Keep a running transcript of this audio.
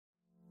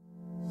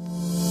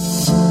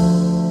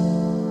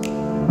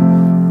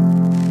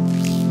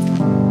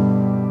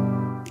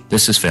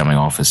This is Family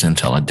Office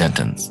Intel at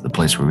Dentons, the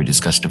place where we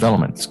discuss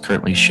developments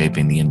currently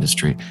shaping the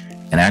industry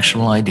and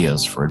actionable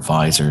ideas for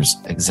advisors,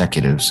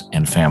 executives,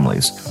 and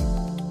families.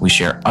 We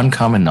share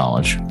uncommon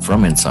knowledge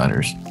from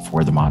insiders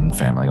for the modern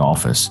family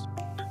office.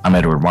 I'm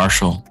Edward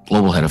Marshall,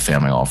 Global Head of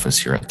Family Office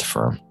here at the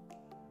firm.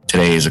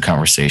 Today is a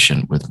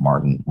conversation with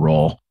Martin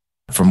Roll.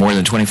 For more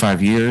than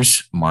 25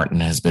 years, Martin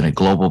has been a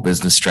global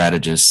business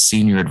strategist,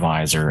 senior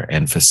advisor,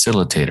 and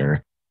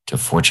facilitator to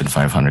Fortune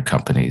 500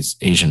 companies,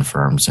 Asian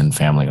firms, and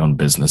family-owned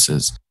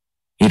businesses.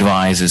 He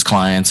advises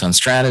clients on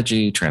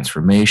strategy,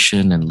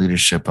 transformation, and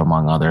leadership,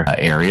 among other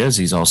areas.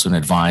 He's also an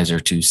advisor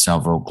to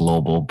several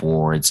global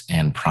boards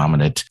and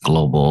prominent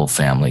global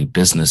family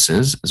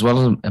businesses, as well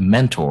as a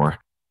mentor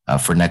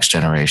for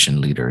next-generation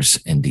leaders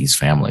in these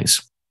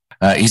families.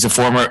 He's a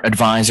former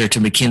advisor to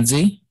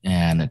McKinsey,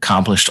 an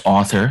accomplished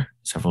author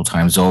several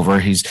times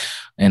over.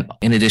 In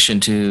addition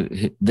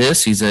to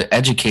this, he's an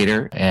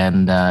educator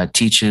and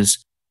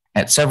teaches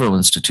at several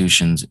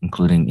institutions,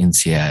 including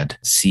INSEAD,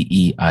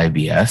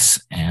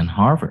 CEIBS, and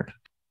Harvard.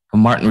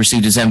 Martin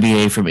received his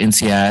MBA from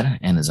INSEAD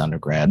and his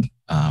undergrad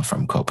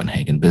from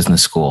Copenhagen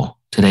Business School.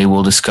 Today,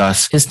 we'll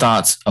discuss his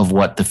thoughts of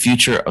what the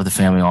future of the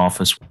family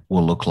office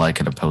will look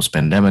like in a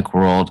post-pandemic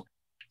world,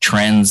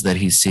 trends that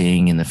he's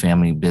seeing in the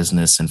family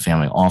business and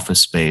family office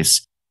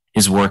space,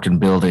 his work in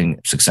building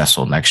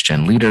successful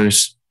next-gen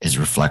leaders, his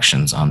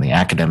reflections on the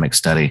academic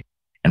study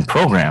and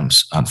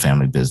programs on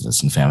family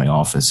business and family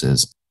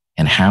offices,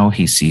 and how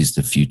he sees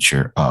the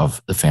future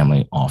of the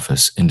family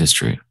office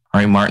industry. All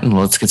right, Martin,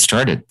 let's get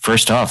started.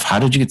 First off, how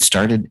did you get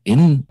started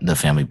in the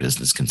family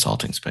business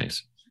consulting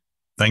space?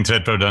 Thanks,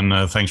 Edward,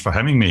 and thanks for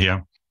having me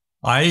here.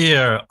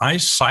 I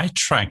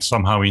sidetracked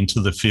somehow into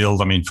the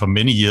field. I mean, for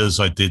many years,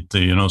 I did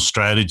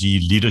strategy,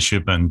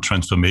 leadership, and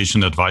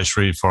transformation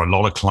advisory for a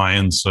lot of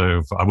clients.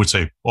 I would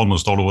say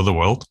almost all over the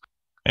world.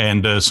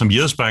 And some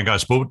years back, I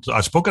spoke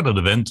at an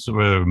event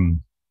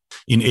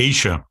in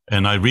Asia,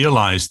 and I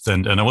realized,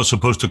 and I was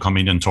supposed to come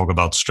in and talk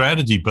about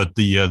strategy, but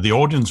the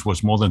audience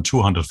was more than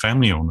 200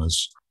 family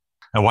owners.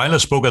 And while I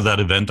spoke at that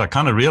event, I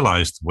kind of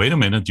realized, wait a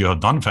minute, you have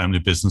done family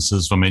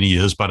businesses for many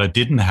years, but I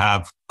didn't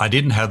have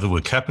the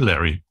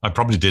vocabulary. I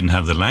probably didn't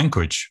have the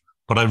language,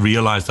 but I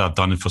realized I've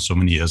done it for so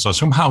many years. I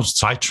somehow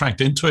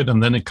sidetracked into it,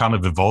 and then it kind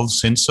of evolved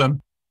since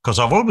then, because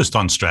I've always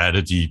done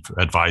strategy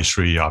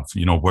advisory. I've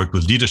worked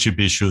with leadership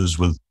issues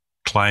with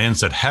clients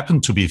that happen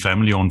to be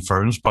family-owned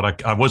firms,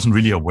 but I wasn't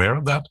really aware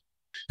of that.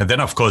 And then,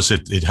 of course,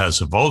 it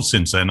has evolved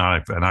since then. I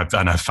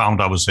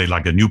found, I would say,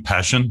 like a new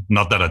passion.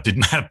 Not that I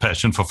didn't have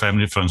passion for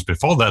family firms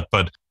before that,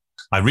 but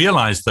I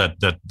realized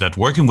that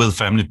working with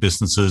family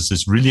businesses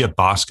is really a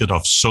basket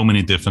of so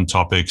many different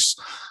topics,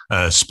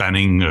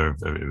 spanning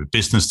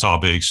business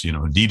topics,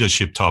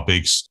 leadership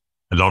topics,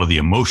 a lot of the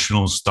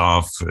emotional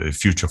stuff,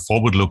 future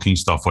forward-looking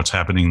stuff, what's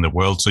happening in the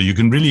world. So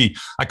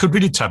I could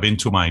really tap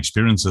into my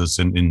experiences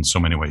in so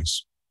many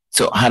ways.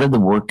 So how did the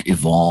work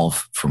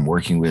evolve from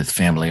working with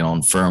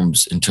family-owned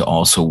firms into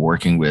also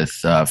working with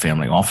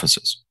family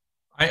offices?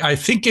 I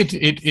think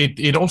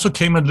it also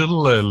came a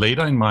little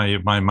later in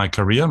my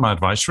career, my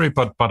advisory,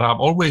 but I've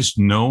always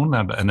known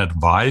and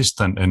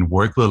advised and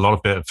worked with a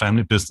lot of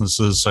family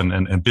businesses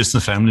and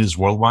business families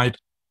worldwide.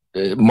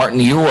 Martin,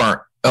 you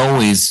are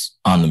always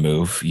on the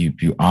move.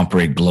 You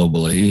operate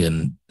globally,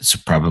 and it's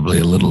probably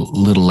a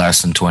little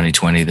less in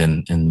 2020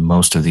 than in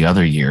most of the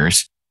other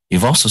years.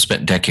 You've also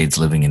spent decades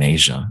living in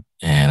Asia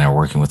and are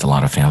working with a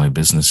lot of family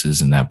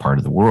businesses in that part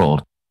of the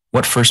world.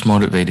 What first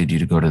motivated you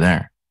to go to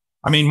there?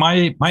 I mean,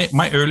 my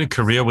early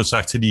career was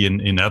actually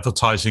in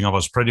advertising. I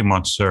was pretty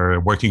much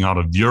working out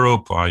of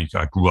Europe. I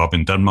grew up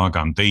in Denmark.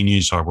 I'm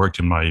Danish. I worked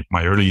in my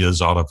early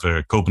years out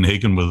of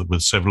Copenhagen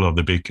with several of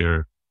the big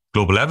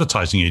global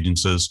advertising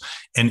agencies.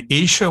 And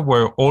Asia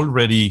were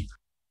already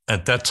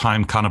at that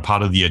time kind of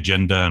part of the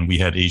agenda, and we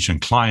had Asian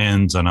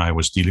clients, and I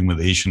was dealing with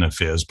Asian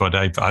affairs. But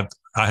I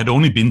had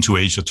only been to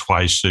Asia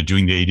twice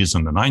during the 80s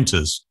and the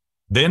 90s.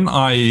 Then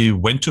I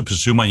went to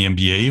pursue my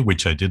MBA,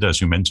 which I did, as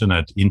you mentioned,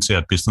 at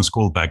INSEAD Business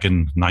School back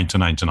in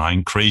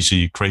 1999.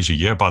 Crazy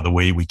year, by the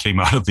way. We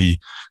came out of the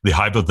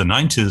hype of the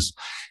 90s.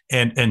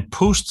 And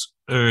post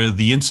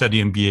the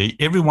INSEAD MBA,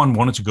 everyone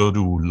wanted to go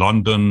to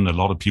London. A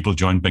lot of people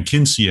joined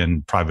McKinsey,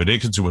 and private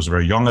equity was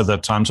very young at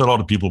that time. So a lot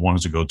of people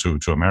wanted to go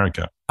to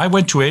America. I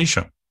went to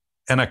Asia,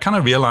 and I kind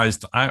of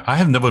realized I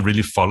have never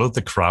really followed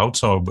the crowd.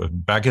 So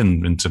back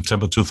in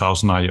September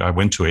 2000, I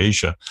went to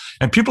Asia,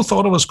 and people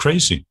thought I was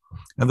crazy.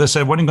 And they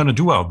said, what are you going to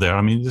do out there?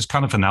 I mean, it's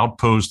kind of an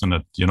outpost.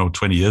 And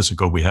 20 years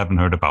ago, we haven't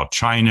heard about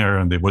China,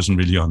 and it wasn't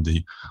really on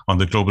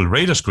the global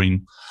radar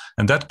screen.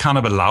 And that kind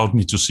of allowed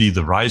me to see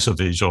the rise of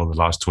Asia over the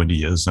last 20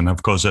 years. And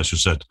of course, as you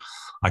said,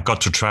 I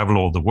got to travel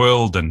all the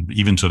world. And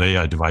even today,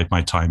 I divide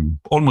my time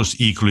almost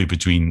equally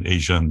between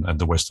Asia and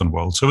the Western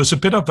world. So it's a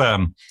bit of,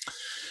 I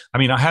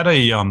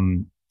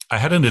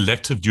had an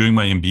elective during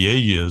my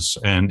MBA years,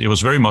 and it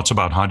was very much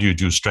about how do you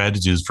do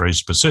strategies, very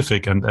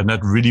specific. And that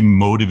really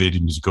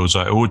motivated me to go.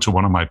 So I owe it to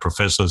one of my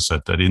professors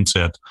at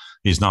INSEAD.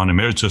 He's now an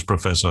emeritus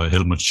professor,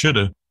 Helmut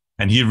Schütte.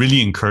 And he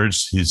really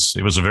encouraged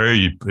it was a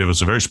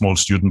very small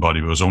student body.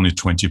 It was only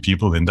 20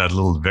 people in that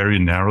little, very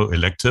narrow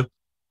elective.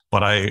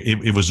 But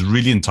it was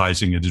really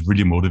enticing. It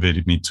really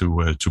motivated me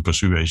to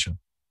pursue Asia.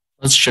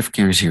 Let's shift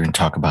gears here and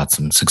talk about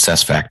some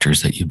success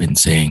factors that you've been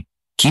seeing.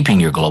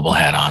 Keeping your global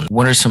hat on,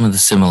 what are some of the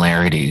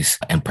similarities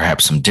and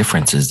perhaps some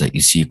differences that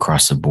you see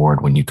across the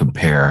board when you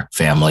compare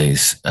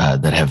families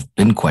that have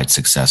been quite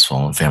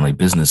successful and family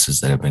businesses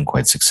that have been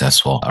quite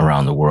successful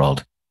around the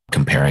world,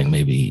 comparing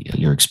maybe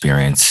your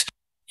experience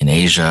in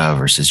Asia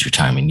versus your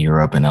time in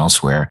Europe and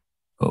elsewhere?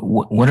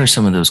 What are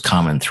some of those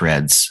common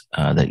threads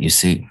that you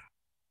see?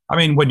 I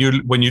mean, when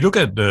you look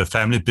at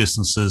family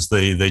businesses,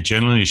 they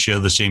generally share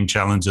the same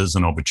challenges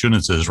and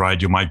opportunities,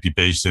 right? You might be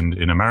based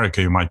in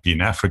America, you might be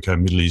in Africa,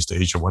 Middle East,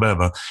 Asia,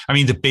 whatever. I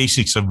mean, the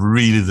basics are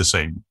really the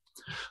same.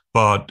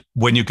 But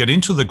when you get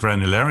into the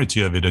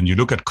granularity of it and you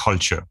look at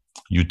culture,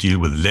 you deal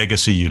with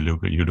legacy, you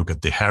look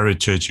at the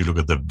heritage, you look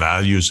at the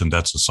values in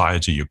that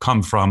society you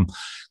come from.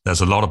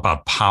 There's a lot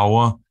about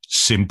power,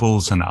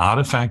 symbols, and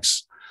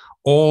artifacts.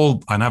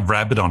 And I've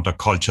wrapped it under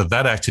culture,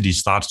 that actually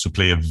starts to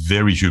play a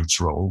very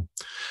huge role.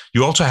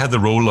 You also have the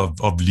role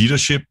of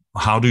leadership.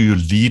 How do you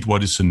lead?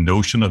 What is the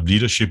notion of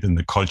leadership in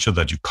the culture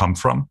that you come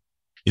from?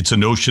 It's a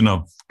notion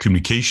of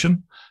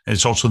communication. And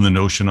it's also the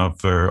notion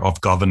of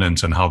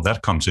governance and how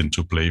that comes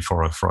into play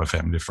for a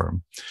family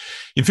firm.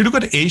 If you look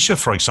at Asia,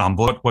 for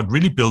example, what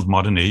really built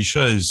modern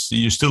Asia is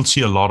you still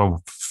see a lot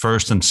of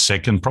first and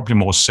second, probably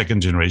more second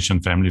generation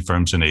family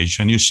firms in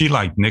Asia. And you see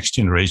like next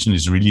generation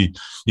is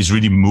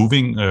really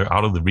moving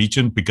out of the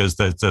region because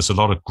there's a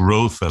lot of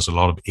growth, there's a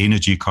lot of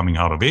energy coming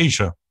out of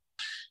Asia.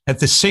 At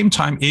the same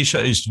time, Asia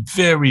is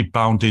very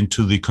bound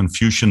into the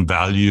Confucian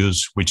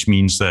values, which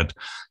means that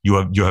you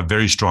have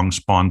very strong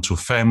bond to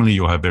family,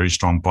 you have very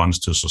strong bonds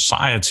to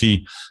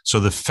society. So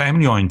the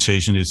family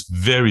orientation is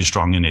very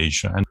strong in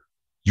Asia. And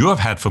you have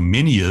had for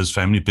many years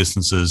family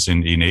businesses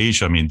in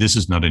Asia. I mean, this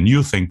is not a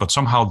new thing, but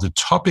somehow the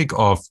topic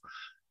of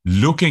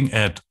looking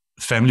at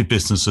family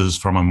businesses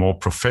from a more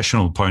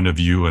professional point of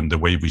view and the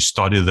way we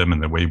study them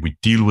and the way we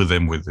deal with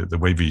them, with the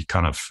way we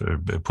kind of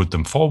put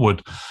them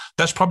forward,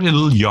 that's probably a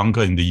little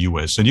younger in the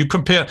US. And you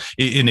compare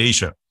in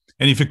Asia.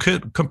 And if you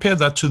could compare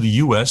that to the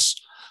US,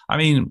 I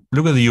mean,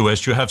 look at the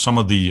US, you have some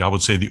of the, I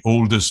would say, the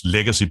oldest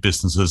legacy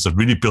businesses that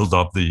really built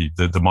up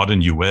the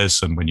modern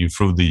US. And when you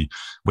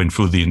went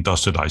through the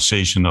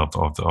industrialization of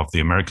the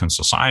American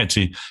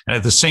society. And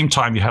at the same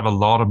time, you have a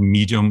lot of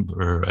medium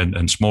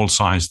and small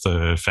sized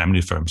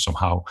family firms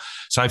somehow.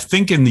 So I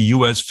think in the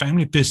US,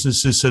 family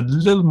business is a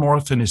little more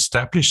of an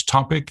established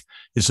topic.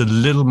 It's a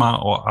little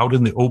more out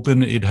in the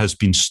open. It has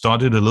been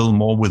studied a little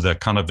more with a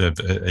kind of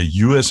a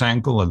US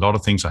angle. A lot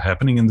of things are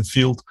happening in the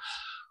field.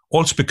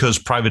 Also because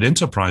private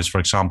enterprise, for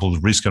example,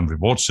 risk and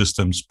reward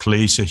systems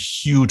plays a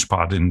huge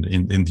part in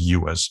the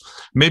US.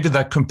 Maybe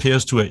that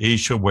compares to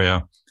Asia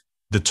where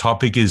the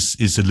topic is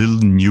a little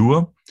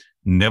newer.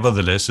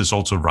 Nevertheless, it's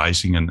also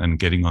rising and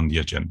getting on the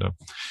agenda.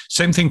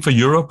 Same thing for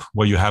Europe,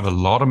 where you have a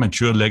lot of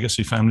mature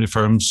legacy family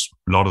firms,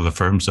 a lot of the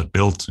firms that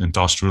built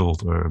industrial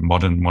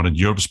modern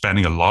Europe,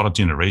 spanning a lot of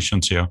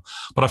generations here.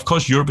 But of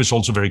course, Europe is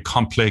also very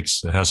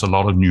complex. It has a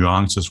lot of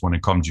nuances when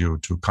it comes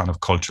to kind of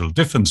cultural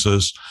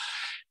differences.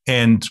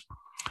 And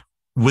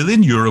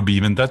within Europe,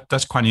 even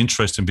that's quite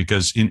interesting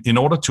because in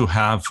order to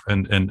have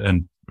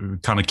and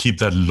kind of keep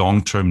that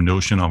long-term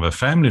notion of a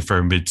family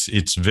firm,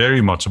 it's very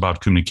much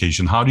about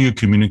communication. How do you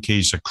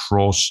communicate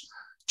across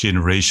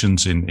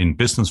generations in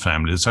business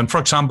families? And for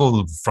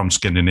example, from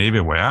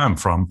Scandinavia, where I'm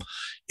from,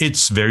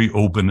 it's very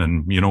open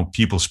and,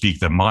 people speak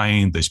their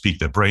mind, they speak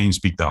their brain,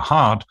 speak their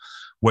heart.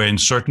 Where in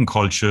certain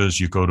cultures,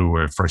 you go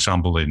to, for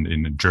example,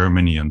 in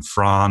Germany and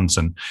France,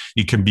 and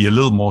it can be a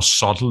little more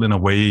subtle in a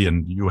way,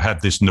 and you have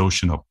this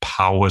notion of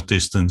power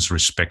distance,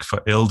 respect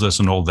for elders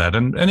and all that,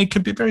 and it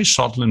can be very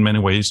subtle in many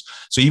ways.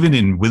 So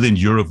even within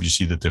Europe, you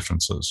see the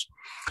differences.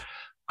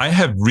 I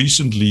have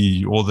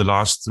recently, over the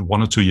last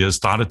 1 or 2 years,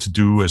 started to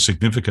do a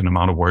significant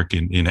amount of work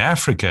in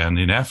Africa. And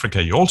in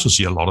Africa, you also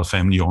see a lot of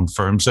family-owned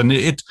firms. And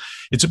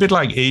it's a bit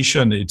like Asia,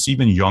 and it's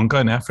even younger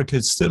in Africa.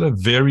 It's still a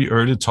very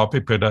early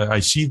topic, but I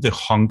see the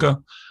hunger.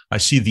 I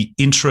see the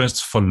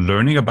interest for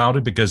learning about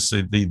it because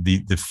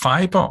the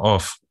fiber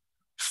of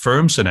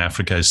firms in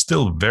Africa is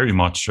still very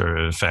much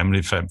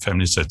family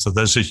set. So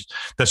there's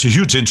a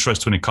huge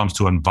interest when it comes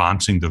to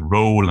advancing the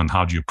role and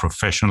how do you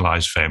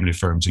professionalize family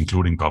firms,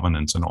 including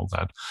governance and all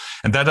that.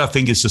 And that I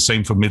think is the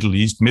same for Middle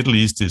East. Middle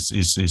East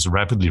is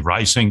rapidly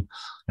rising.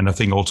 And I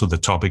think also the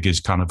topic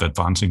is kind of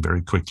advancing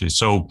very quickly.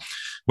 So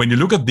when you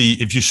look at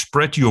if you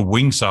spread your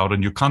wings out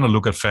and you kind of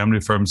look at family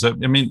firms, I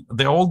mean,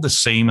 they're all the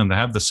same and they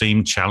have the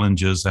same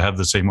challenges, they have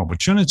the same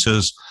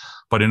opportunities.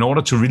 But in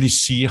order to really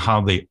see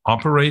how they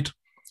operate,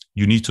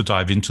 you need to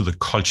dive into the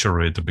culture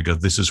of it because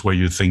this is where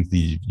you think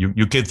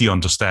you get the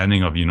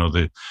understanding of,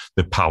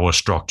 the power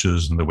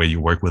structures and the way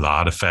you work with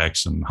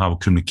artifacts and how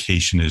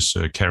communication is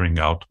carrying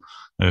out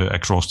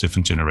across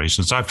different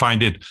generations. I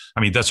find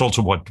that's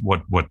also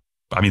what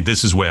I mean,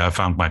 this is where I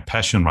found my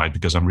passion, right?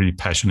 Because I'm really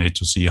passionate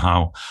to see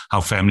how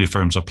family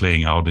firms are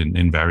playing out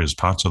in various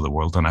parts of the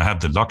world. And I have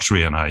the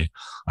luxury, and I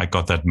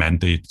got that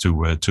mandate to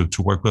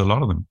work with a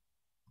lot of them.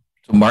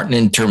 So Martin,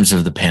 in terms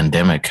of the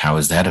pandemic, how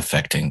is that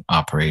affecting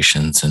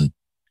operations and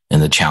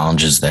the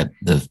challenges that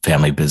the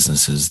family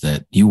businesses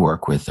that you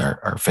work with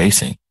are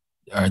facing?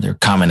 Are there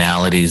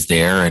commonalities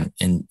there?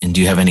 And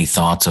do you have any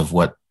thoughts of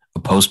what a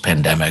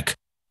post-pandemic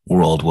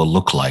world will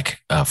look like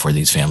for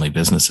these family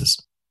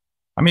businesses?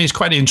 I mean, it's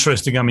quite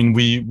interesting. I mean,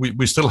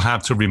 we still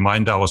have to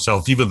remind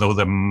ourselves, even though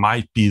there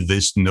might be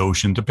this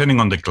notion,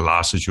 depending on the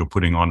glasses you're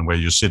putting on, where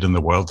you sit in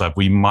the world, that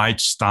we might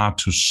start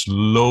to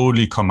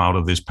slowly come out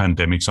of this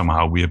pandemic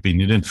somehow. We have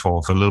been in it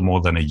for a little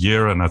more than a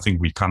year, and I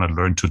think we kind of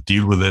learned to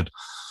deal with it.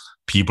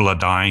 People are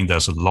dying.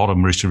 There's a lot of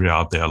misery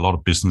out there. A lot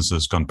of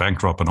businesses gone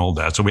bankrupt and all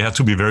that. So we have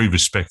to be very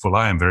respectful.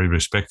 I am very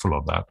respectful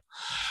of that.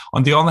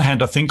 On the other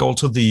hand, I think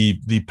also the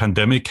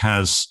pandemic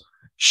has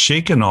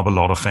shaken up a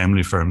lot of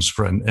family firms.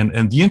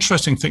 And the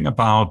interesting thing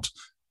about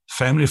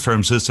family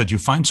firms is that you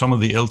find some of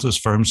the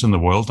eldest firms in the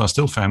world are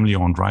still family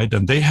owned, right?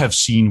 And they have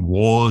seen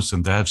wars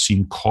and they have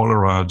seen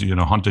cholera,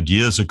 100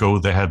 years ago.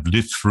 They have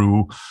lived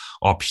through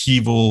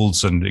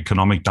upheavals and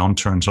economic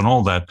downturns and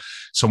all that.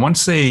 So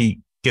once they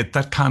get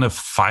that kind of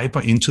fiber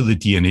into the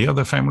DNA of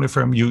the family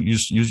firm, you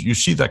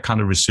see that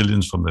kind of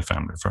resilience from the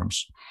family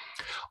firms.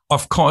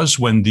 Of course,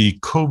 when the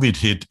COVID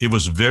hit, it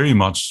was very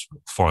much,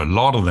 for a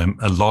lot of them,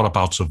 a lot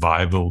about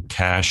survival,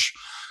 cash,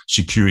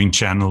 securing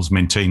channels,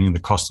 maintaining the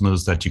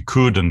customers that you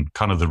could, and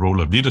kind of the role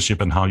of leadership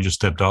and how you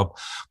stepped up.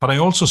 But I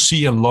also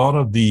see a lot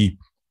of the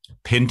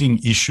pending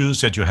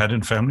issues that you had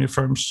in family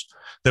firms.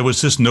 There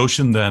was this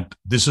notion that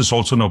this is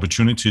also an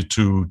opportunity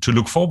to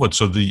look forward.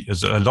 So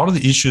a lot of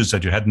the issues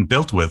that you hadn't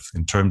dealt with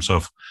in terms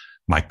of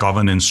my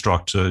governance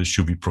structure,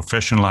 should we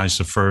professionalize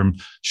the firm?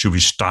 Should we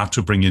start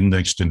to bring in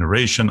next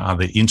generation? Are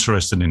they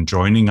interested in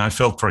joining? I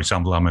felt, for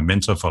example, I'm a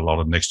mentor for a lot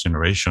of next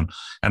generation,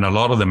 and a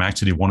lot of them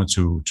actually wanted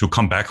to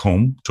come back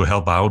home to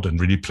help out and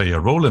really play a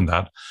role in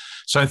that.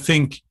 So I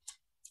think,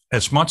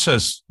 as much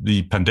as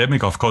the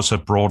pandemic, of course,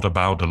 have brought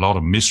about a lot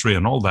of misery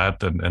and all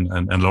that, and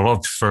a lot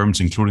of firms,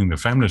 including the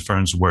family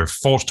firms, were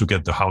forced to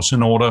get the house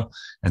in order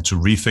and to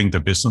rethink the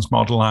business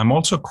model, I'm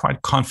also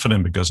quite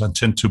confident, because I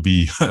tend to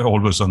be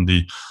always on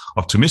the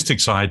optimistic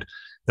side.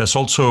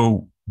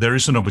 There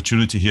is an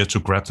opportunity here to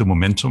grab the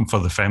momentum for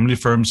the family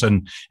firms.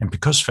 And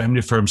because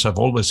family firms have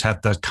always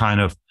had that kind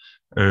of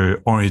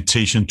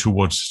orientation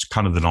towards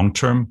kind of the long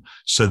term,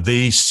 so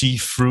they see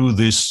through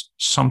this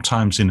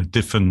sometimes in a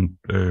different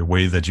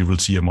way that you will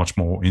see a much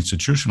more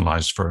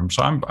institutionalized firm.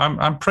 So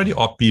I'm pretty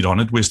upbeat on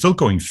it. We're still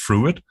going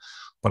through it,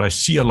 but I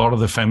see a lot of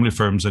the family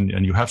firms,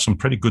 and you have some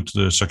pretty good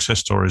success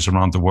stories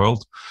around the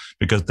world,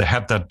 because they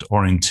have that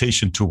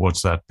orientation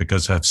towards that,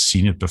 because I've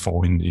seen it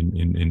before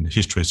in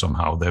history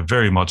somehow. They're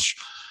very much,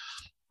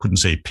 couldn't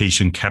say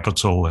patient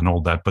capital and all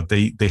that, but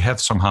they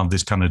have somehow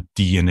this kind of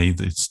DNA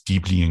that's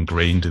deeply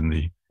ingrained in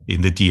the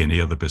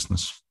DNA of the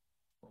business.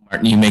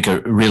 Martin, you make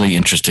a really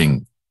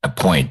interesting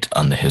point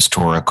on the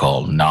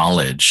historical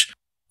knowledge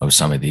of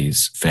some of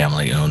these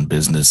family-owned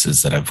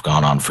businesses that have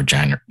gone on for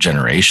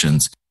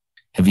generations.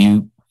 Have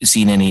you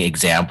seen any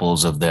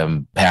examples of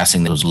them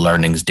passing those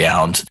learnings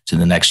down to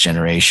the next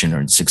generation,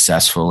 or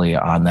successfully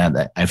on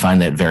that? I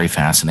find that very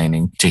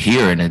fascinating to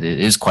hear, and it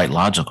is quite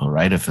logical,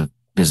 right? If a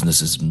business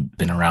has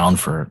been around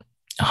for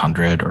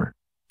 100 or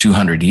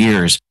 200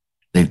 years,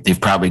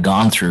 they've probably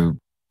gone through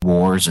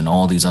wars and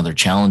all these other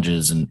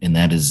challenges, and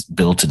that is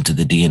built into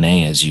the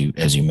DNA,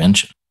 as you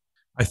mentioned.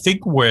 I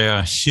think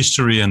where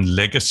history and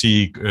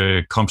legacy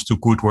comes to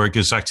good work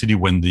is actually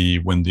when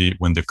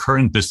the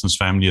current business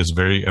family is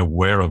very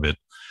aware of it.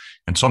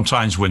 And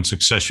sometimes when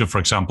succession, for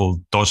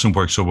example, doesn't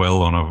work so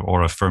well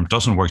or a firm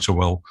doesn't work so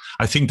well,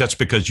 I think that's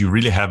because you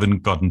really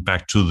haven't gotten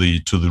back to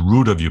the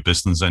root of your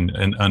business.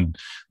 And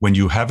when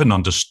you haven't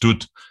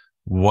understood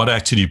what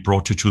actually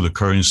brought you to the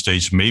current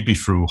stage, maybe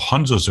through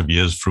hundreds of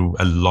years, through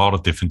a lot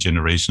of different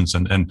generations,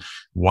 and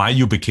why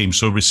you became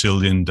so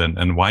resilient,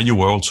 and why you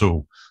were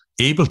also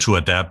able to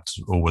adapt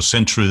over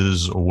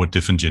centuries, over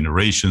different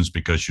generations,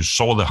 because you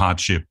saw the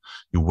hardship,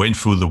 you went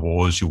through the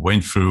wars, you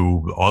went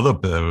through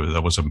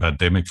there was a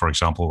pandemic, for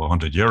example,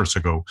 100 years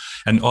ago,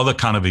 and other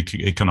kind of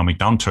economic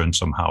downturns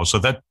somehow. So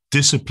that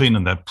discipline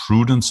and that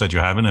prudence that you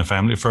have in a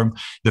family firm,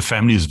 the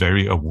family is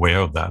very aware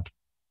of that.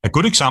 A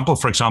good example,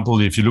 for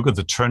example, if you look at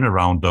the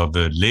turnaround of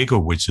Lego,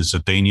 which is a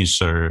Danish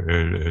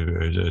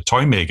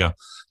toy maker,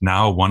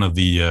 now one of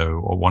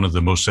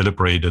the most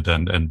celebrated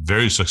and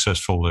very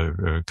successful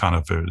kind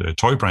of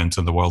toy brands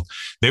in the world.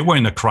 They were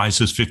in a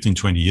crisis 15,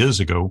 20 years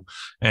ago.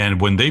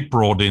 And when they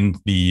brought in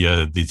the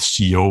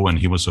CEO, and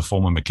he was a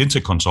former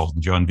McKinsey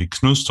consultant, Jørgen Vig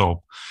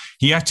Knudstorp,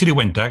 he actually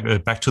went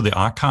back to the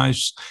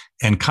archives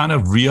and kind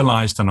of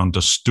realized and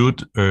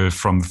understood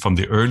from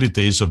the early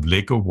days of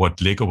Lego what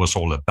Lego was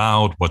all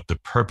about, what the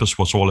purpose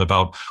was all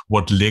about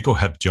what Lego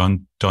had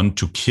done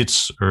to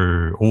kids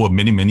over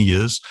many, many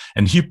years.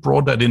 And he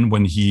brought that in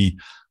when he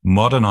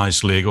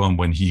modernized Lego and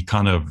when he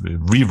kind of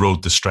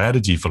rewrote the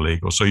strategy for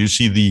Lego. So you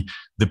see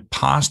the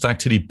past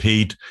actually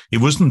paid, it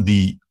wasn't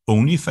the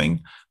only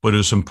thing, but it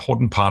was an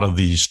important part of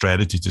the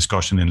strategy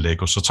discussion in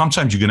Lego. So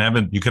sometimes you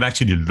can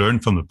actually learn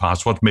from the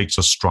past, what makes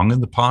us strong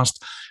in the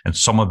past, and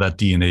some of that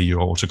DNA,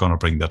 you're also going to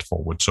bring that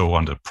forward. So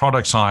on the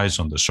product side,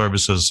 on the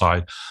services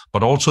side,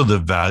 but also the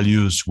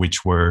values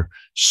which were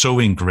so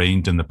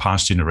ingrained in the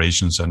past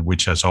generations and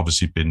which has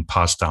obviously been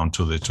passed down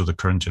to the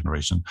current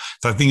generation.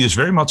 So I think it's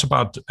very much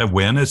about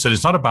awareness, and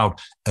it's not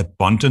about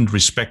abundant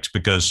respect,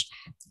 because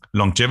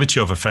longevity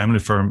of a family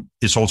firm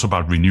is also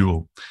about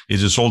renewal.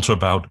 It is also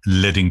about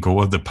letting go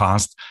of the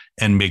past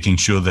and making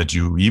sure that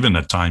you even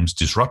at times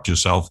disrupt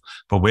yourself.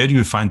 But where do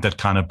you find that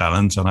kind of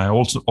balance? And I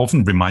also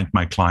often remind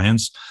my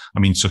clients, I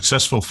mean,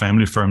 successful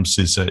family firms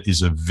is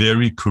a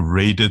very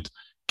curated,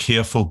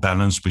 careful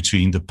balance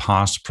between the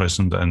past,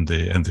 present, and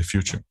the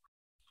future.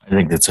 I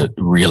think that's a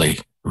really,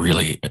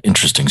 really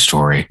interesting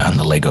story on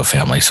the Lego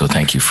family. So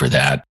thank you for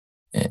that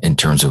in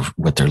terms of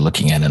what they're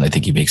looking at. And I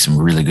think you make some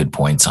really good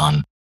points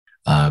on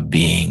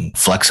being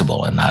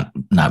flexible and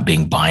not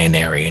being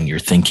binary in your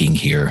thinking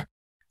here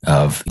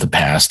of the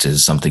past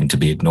is something to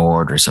be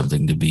ignored or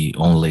something to be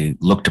only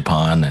looked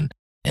upon,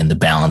 and the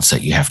balance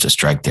that you have to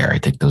strike there. I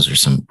think those are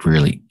some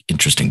really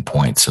interesting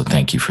points. So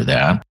thank you for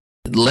that.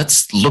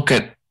 Let's look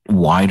at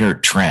wider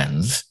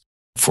trends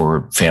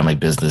for family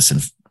business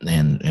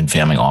and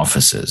family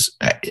offices.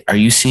 Are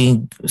you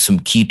seeing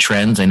some key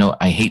trends? I know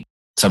I hate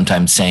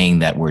sometimes saying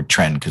that word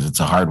trend because it's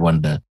a hard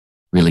one to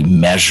really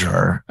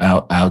measure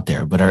out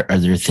there. But are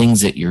there things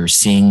that you're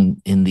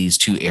seeing in these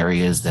two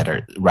areas that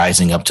are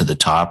rising up to the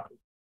top?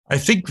 I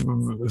think,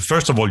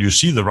 first of all, you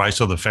see the rise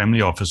of the family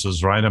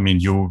offices, right? I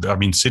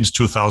mean, since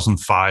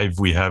 2005,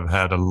 we have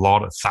had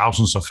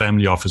thousands of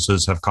family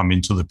offices have come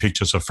into the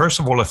picture. So first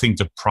of all, I think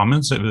the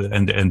prominence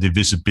and the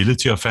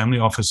visibility of family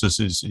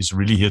offices is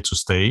really here to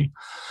stay.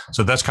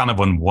 So that's kind of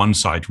on one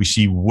side. We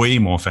see way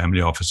more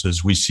family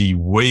offices. We see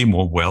way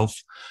more wealth.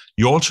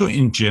 You also,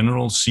 in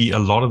general, see a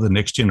lot of the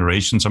next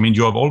generations. I mean,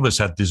 you have always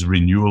had this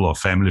renewal of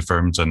family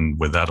firms and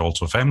with that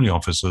also family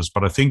offices.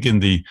 But I think in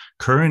the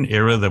current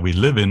era that we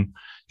live in,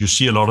 you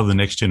see a lot of the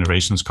next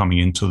generations coming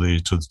into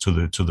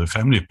the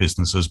family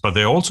businesses, but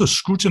they're also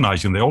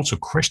scrutinizing, they're also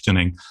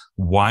questioning,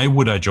 why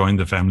would I join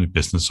the family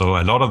business? So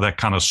a lot of that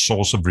kind of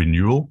source of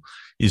renewal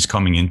is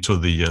coming into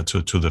the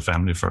to the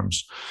family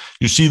firms.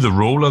 You see the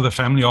role of the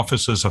family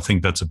offices. I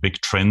think that's a big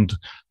trend,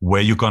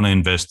 where you're going to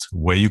invest,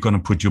 where you're going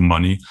to put your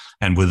money.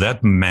 And with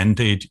that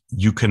mandate,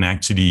 you can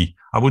actually,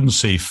 I wouldn't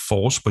say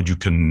force, but you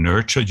can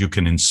nurture, you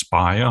can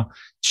inspire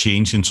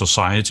change in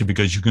society,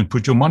 because you can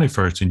put your money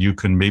first and you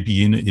can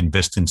maybe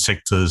invest in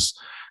sectors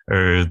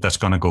that's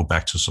going to go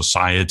back to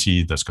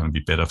society, that's going to be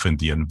better for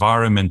the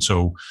environment.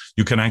 So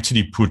you can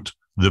actually put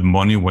the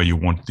money where you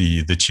want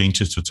the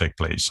changes to take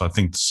place. So I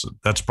think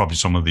that's probably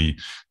some of the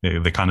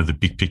kind of the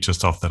big picture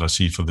stuff that I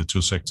see for the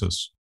two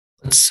sectors.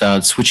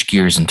 Let's switch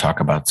gears and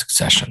talk about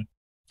succession.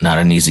 Not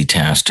an easy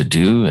task to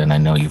do. And I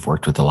know you've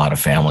worked with a lot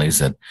of families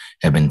that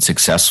have been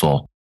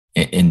successful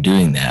in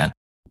doing that.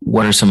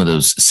 What are some of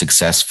those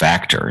success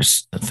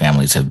factors that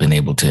families have been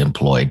able to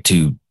employ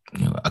to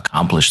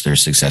accomplish their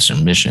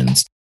succession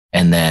missions?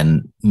 And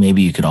then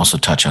maybe you could also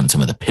touch on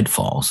some of the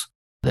pitfalls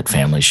that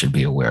families should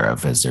be aware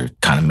of as they're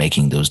kind of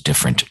making those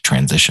different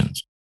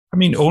transitions. I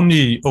mean,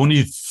 only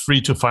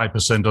 3 to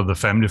 5% of the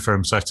family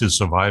firms actually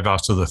survive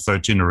after the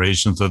third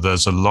generation. So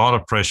there's a lot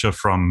of pressure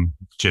from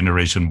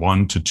generation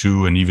 1 to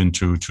 2 and even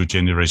to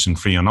generation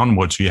 3 and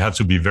onwards. You have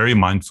to be very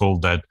mindful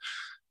that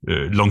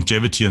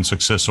longevity and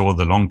success over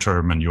the long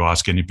term, and you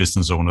ask any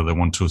business owner that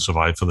want to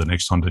survive for the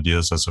next 100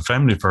 years as a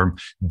family firm,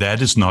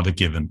 that is not a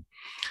given.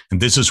 And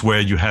this is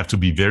where you have to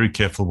be very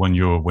careful when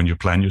you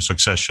plan your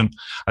succession.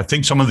 I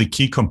think some of the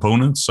key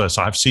components, as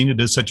I've seen it,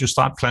 is that you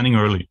start planning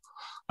early.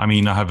 I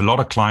mean, I have a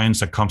lot of clients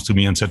that comes to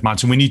me and said,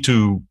 Martin, I need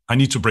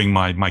to bring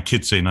my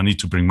kids in, I need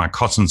to bring my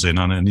cousins in,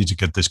 and I need to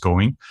get this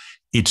going.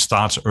 It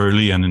starts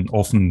early, and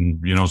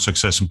often,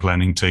 succession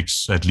planning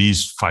takes at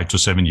least 5 to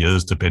 7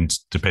 years,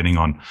 depending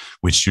on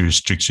which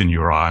jurisdiction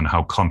you are and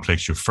how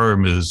complex your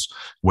firm is,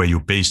 where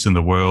you're based in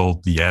the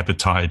world, the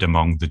appetite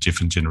among the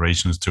different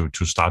generations to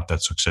start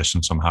that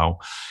succession somehow.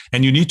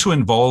 And you need to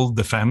involve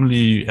the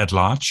family at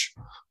large,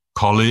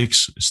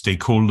 colleagues,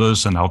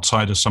 stakeholders, and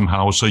outsiders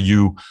somehow. So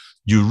you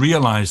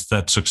realize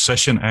that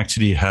succession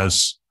actually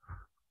has,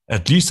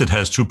 at least it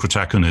has two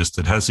protagonists.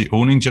 It has the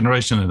owning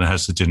generation and it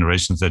has the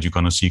generations that you're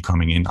going to see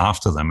coming in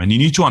after them. And you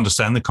need to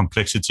understand the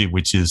complexity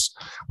which is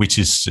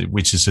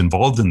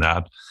involved in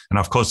that. And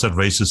of course, that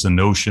raises the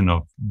notion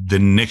of the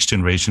next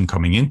generation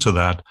coming into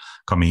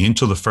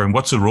the firm.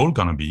 What's the role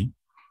going to be?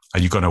 Are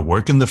you going to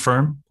work in the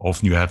firm?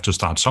 Often you have to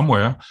start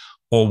somewhere.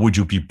 Or would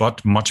you be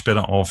much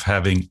better off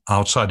having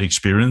outside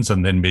experience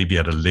and then maybe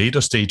at a later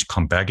stage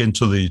come back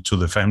into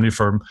the family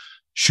firm?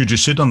 Should you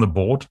sit on the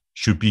board?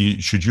 Should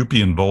you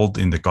be involved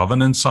in the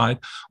governance side?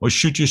 Or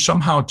should you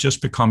somehow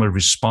just become a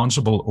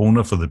responsible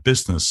owner for the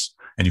business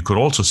And you could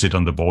also sit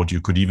on the board. You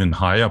could even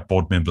hire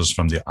board members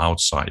from the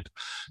outside.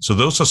 So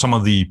those are some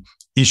of the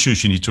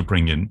issues you need to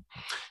bring in.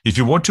 If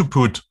you want to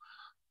put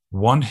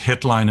one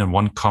headline and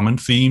one common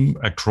theme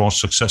across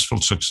successful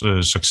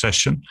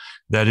succession,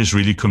 that is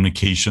really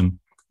communication,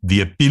 the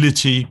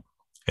ability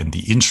and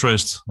the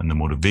interest and the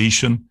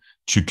motivation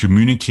to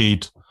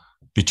communicate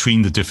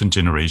between the different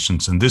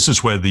generations. And this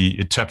is where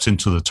it taps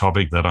into the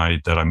topic that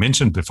I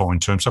mentioned before in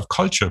terms of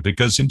culture,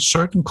 because in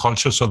certain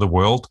cultures of the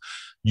world,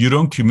 you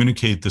don't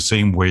communicate the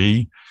same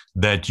way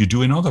that you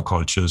do in other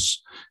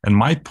cultures. And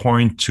my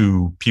point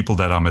to people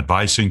that I'm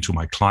advising, to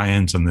my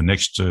clients and the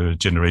next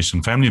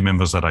generation family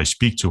members that I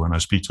speak to, and I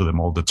speak to them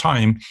all the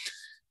time,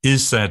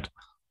 is that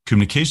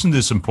communication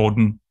is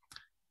important,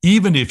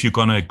 even if you're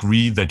going to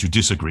agree that you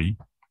disagree.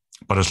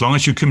 But as long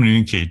as you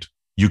communicate,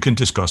 you can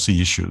discuss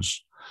the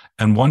issues.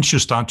 And once you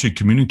start to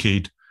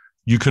communicate,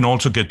 you can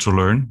also get to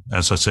learn.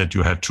 As I said,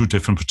 you have two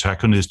different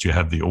protagonists. You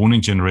have the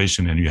owning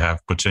generation and you have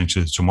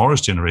potentially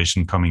tomorrow's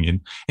generation coming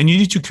in. And you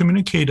need to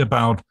communicate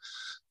about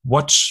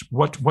what's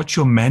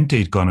your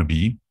mandate going to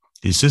be.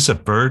 Is this a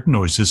burden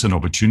or is this an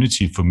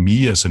opportunity for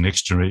me as a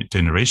next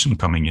generation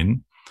coming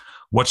in?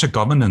 What's a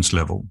governance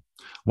level?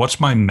 What's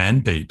my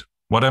mandate?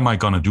 What am I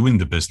going to do in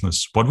the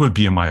business? What will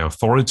be my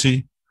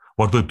authority?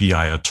 What will be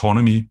our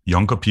autonomy?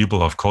 Younger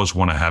people, of course,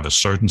 want to have a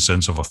certain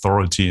sense of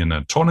authority and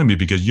autonomy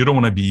because you don't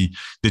want to be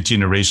the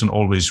generation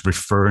always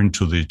referring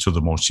to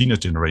the more senior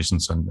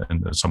generations and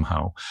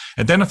somehow.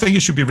 And then I think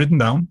it should be written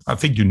down. I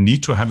think you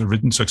need to have a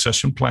written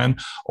succession plan,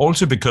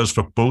 also because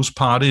for both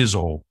parties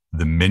or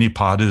the many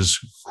parties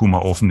whom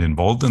are often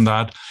involved in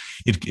that,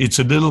 it's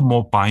a little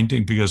more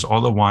binding because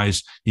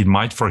otherwise it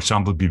might, for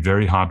example, be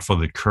very hard for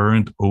the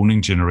current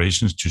owning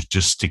generations to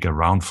just stick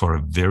around for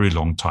a very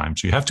long time.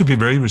 So you have to be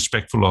very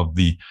respectful of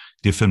the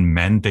different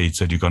mandates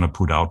that you're going to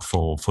put out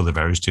for the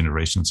various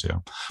generations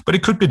here. But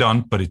it could be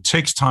done, but it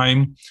takes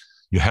time.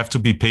 You have to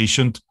be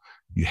patient.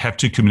 You have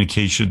to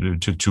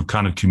to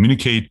kind of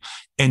communicate,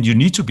 and you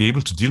need to be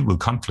able to deal with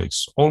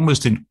conflicts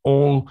almost in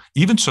all,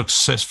 even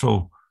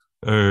successful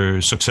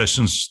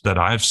successions that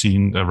I've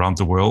seen around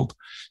the world.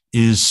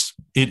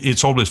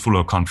 It's always full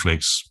of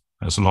conflicts.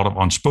 There's a lot of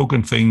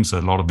unspoken things, a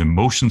lot of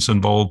emotions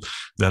involved,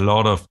 there are a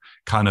lot of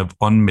kind of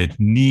unmet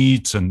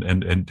needs,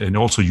 and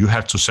also you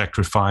have to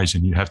sacrifice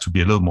and you have to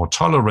be a little more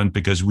tolerant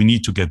because we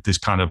need to get this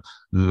kind of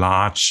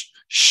large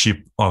ship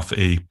of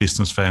a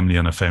business family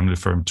and a family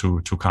firm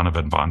to kind of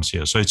advance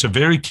here. So it's a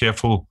very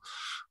carefully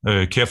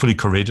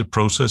curated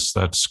process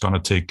that's going to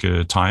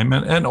take time.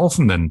 And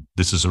often then,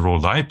 this is a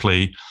role that I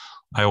play,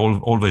 I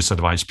always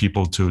advise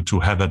people to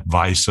have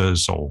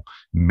advisors or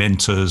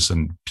mentors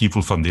and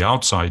people from the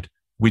outside,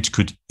 which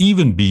could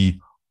even be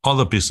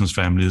other business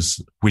families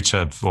which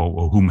have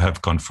or whom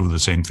have gone through the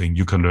same thing.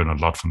 You can learn a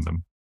lot from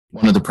them.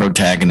 One of the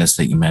protagonists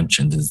that you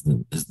mentioned is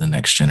the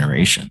next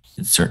generation.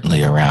 It's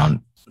certainly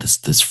around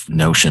this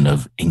notion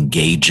of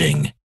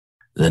engaging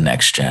the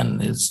next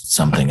gen is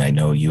something I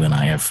know you and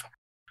I have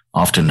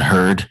often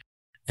heard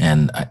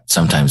and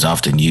sometimes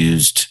often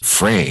used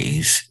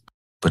phrase,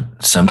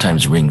 but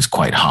sometimes rings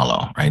quite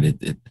hollow, right?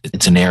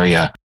 It's an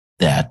area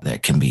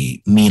that can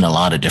mean a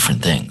lot of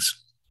different things.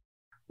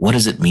 What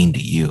does it mean to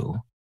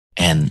you?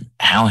 And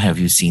how have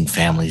you seen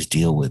families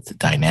deal with the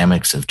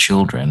dynamics of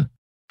children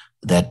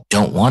that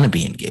don't want to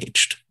be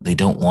engaged? They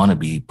don't want to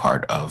be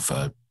part of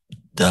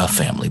the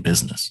family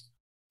business.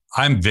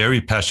 I'm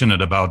very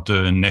passionate about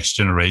the next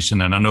generation.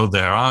 And I know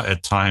there are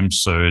at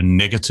times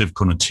negative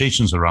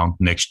connotations around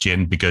next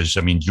gen, because,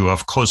 I mean, you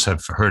of course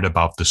have heard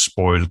about the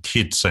spoiled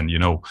kids and,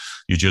 you're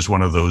just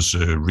one of those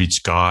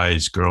rich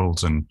guys,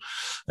 girls and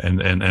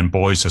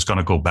boys that's going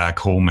to go back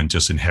home and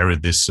just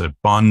inherit this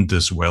bond,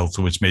 this wealth,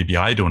 which maybe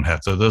I don't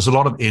have. So there's a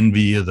lot of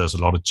envy, there's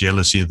a lot of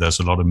jealousy, there's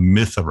a lot of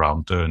myth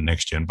around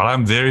next gen, but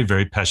I'm very,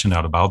 very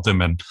passionate about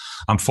them. And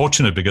I'm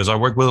fortunate because I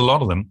work with a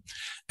lot of them.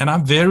 And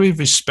I'm very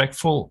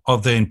respectful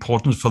of their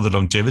importance for the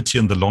longevity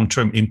and the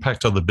long-term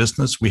impact of the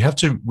business. We have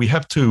to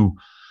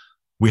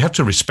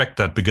respect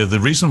that, because the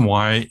reason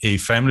why a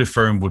family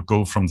firm would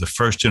go from the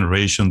first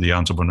generation, the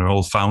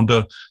entrepreneurial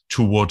founder,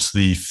 towards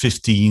the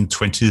 15th,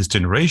 20th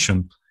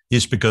generation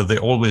is because they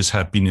always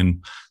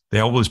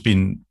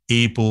been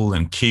able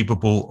and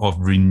capable of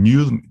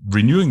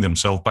renewing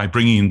themselves by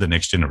bringing in the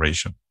next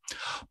generation.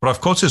 But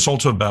of course, it's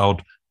also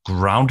about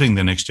grounding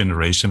the next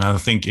generation. And I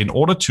think in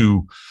order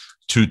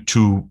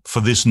for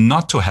this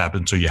not to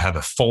happen, so you have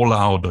a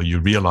fallout, or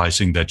you're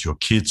realizing that your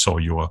kids or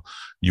your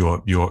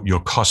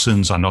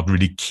cousins are not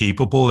really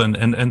capable,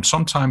 and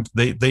sometimes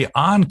they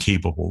aren't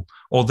capable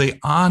or they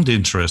aren't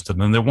interested,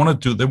 and they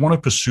want to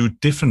pursue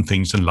different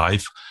things in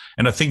life.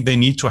 And I think they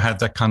need to have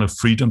that kind of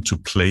freedom to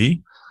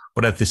play.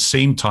 But at the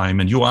same time,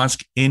 and you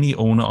ask any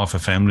owner of a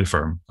family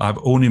firm, I've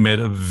only met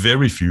a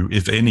very few,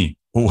 if any,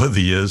 over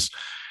the years,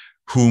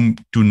 whom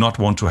do not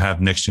want to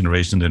have next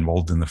generation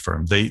involved in the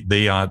firm.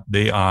 They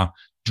are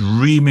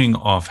dreaming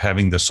of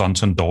having the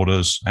sons and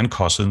daughters and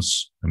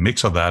cousins, a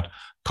mix of that,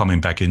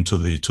 coming back into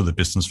the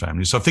business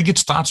family. So I think it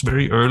starts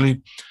very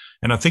early.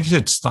 And I think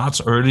it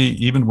starts early,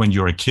 even when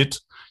you're a kid.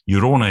 You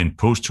don't want to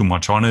impose too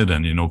much on it,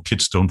 and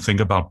kids don't think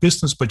about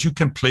business, but you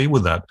can play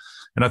with that.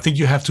 And I think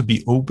you have to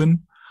be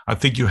open. I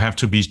think you have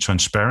to be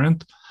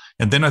transparent,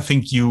 and then I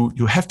think you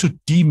have to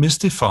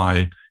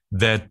demystify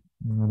that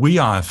we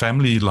are a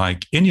family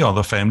like any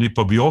other family,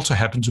 but we also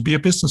happen to be a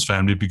business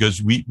family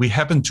because we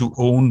happen to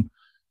own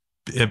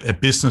a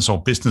business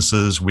or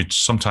businesses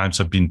which sometimes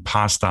have been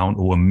passed down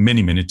over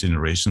many, many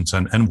generations.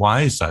 And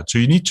why is that? So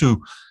you need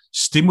to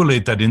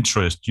stimulate that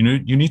interest.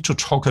 You need to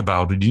talk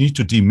about it. You need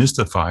to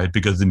demystify it,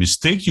 because the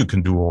mistake you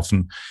can do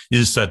often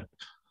is that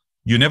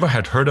you never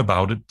had heard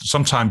about it.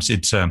 Sometimes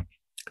it's an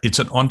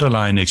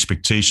underlying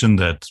expectation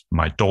that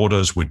my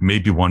daughters would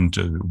maybe want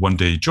to one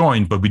day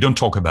join, but we don't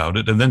talk about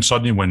it. And then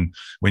suddenly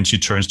when she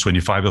turns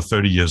 25 or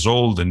 30 years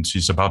old and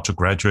she's about to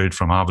graduate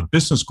from Harvard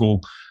Business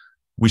School,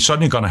 we're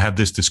suddenly going to have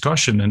this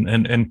discussion,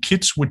 and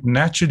kids would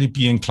naturally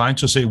be inclined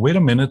to say, wait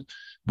a minute,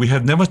 we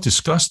have never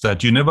discussed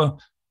that. You never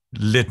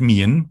let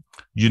me in.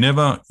 You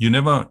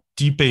never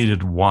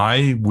debated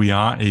why we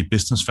are a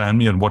business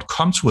family and what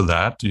comes with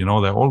that. There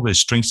are always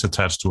strings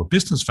attached to a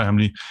business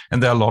family,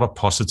 and there are a lot of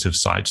positive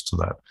sides to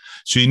that.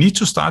 So you need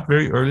to start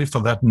very early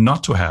for that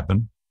not to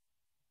happen.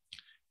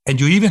 And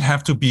you even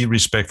have to be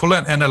respectful.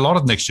 And a lot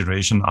of next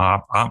generation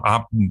are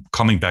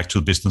coming back to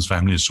the business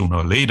family sooner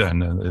or later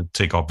and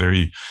take up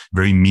very,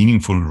 very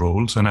meaningful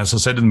roles. And as I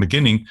said in the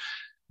beginning,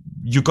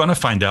 you're going to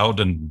find out,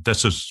 and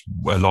this is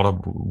where a lot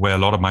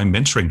of my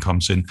mentoring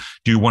comes in.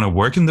 Do you want to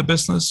work in the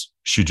business?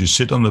 Should you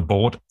sit on the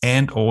board,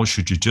 or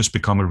should you just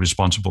become a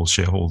responsible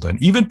shareholder? And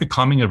even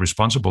becoming a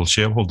responsible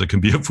shareholder can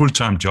be a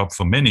full-time job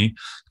for many,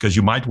 because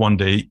you might one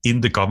day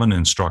in the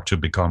governance structure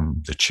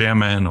become the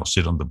chairman or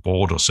sit on the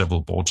board or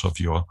several boards of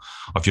your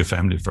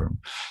family firm.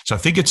 So I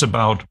think it's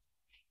about,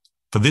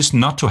 for this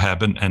not to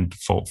happen and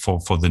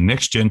for the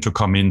next gen to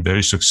come in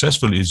very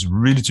successfully, is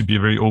really to be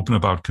very open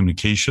about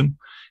communication.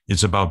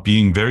 It's about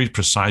being very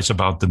precise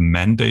about the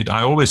mandate.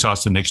 I always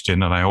ask the next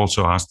gen, and I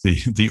also ask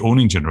the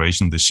owning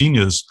generation, the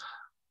seniors,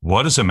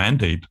 what is a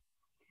mandate?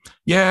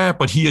 Yeah,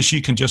 but he or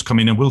she can just come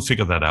in and we'll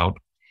figure that out.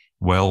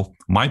 Well,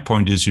 my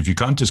point is, if you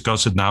can't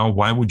discuss it now,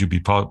 why would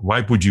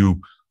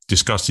you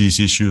discuss these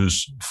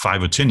issues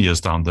 5 or 10 years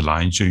down the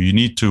line? So you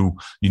need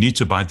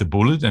to bite the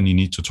bullet, and you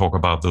need to talk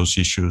about those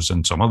issues,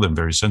 and some of them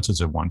very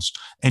sensitive ones.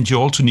 And you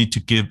also need to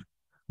give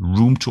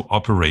room to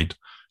operate.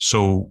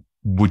 So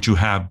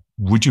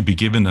would you be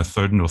given a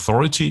certain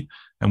authority,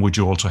 and would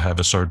you also have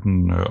a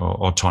certain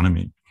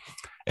autonomy?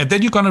 And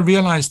then you're going to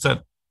realize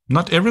that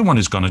not everyone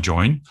is going to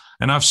join.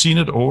 And I've seen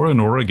it over and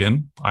over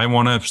again. I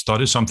want to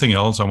study something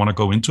else. I want to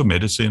go into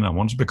medicine. I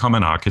want to become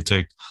an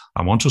architect.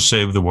 I want to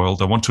save the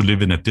world. I want to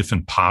live in a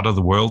different part of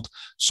the world.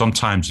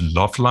 Sometimes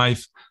love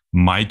life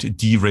might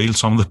derail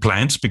some of the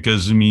plans,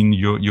 because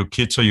your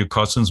kids or your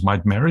cousins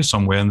might marry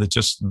somewhere and they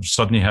just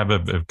suddenly have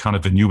a kind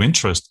of a new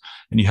interest,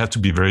 and you have to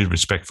be very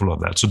respectful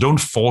of that. So don't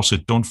force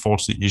it. Don't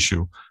force the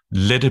issue.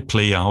 Let it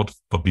play out,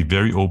 but be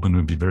very open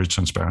and be very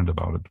transparent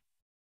about it.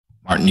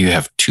 Martin, you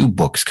have 2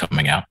 books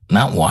coming out,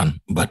 not 1,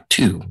 but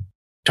 2.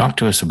 Talk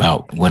to us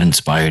about what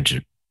inspired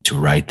you to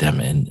write them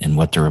and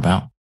what they're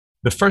about.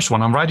 The first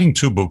one, I'm writing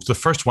 2 books. The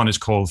first one is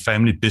called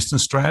Family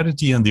Business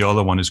Strategy, and the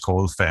other one is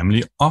called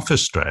Family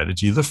Office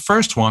Strategy. The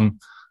first one,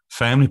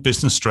 Family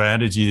Business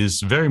Strategy,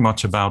 is very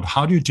much about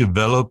how do you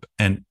develop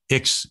and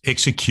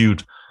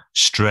execute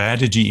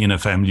strategy in a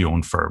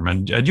family-owned firm.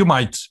 And you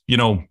might, you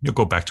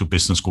go back to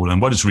business school,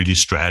 and what is really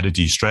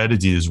strategy?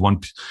 Strategy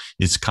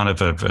is kind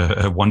of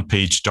a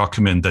one-page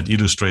document that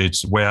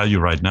illustrates where are you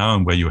right now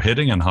and where you're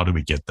heading and how do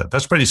we get that.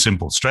 That's pretty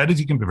simple.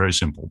 Strategy can be very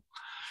simple.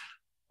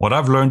 What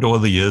I've learned over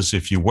the years,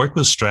 if you work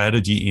with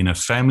strategy in a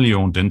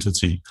family-owned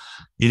entity,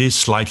 it is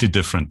slightly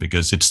different,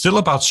 because it's still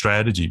about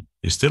strategy.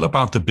 It's still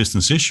about the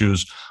business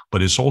issues,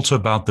 but it's also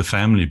about the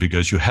family,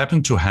 because you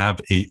happen to have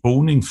a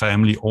owning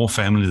family or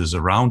families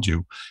around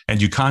you,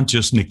 and you can't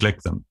just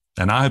neglect them.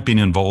 And I have been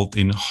involved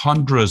in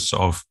hundreds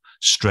of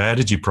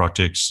strategy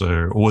projects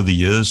over the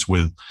years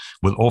with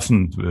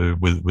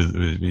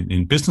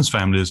in business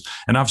families,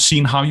 and I've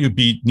seen how you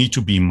need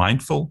to be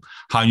mindful,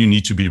 how you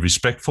need to be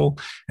respectful,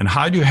 and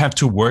how do you have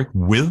to work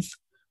with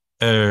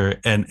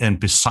and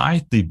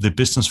beside the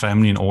business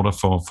family in order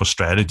for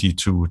strategy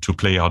to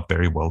play out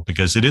very well.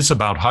 Because it is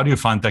about how do you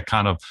find that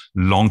kind of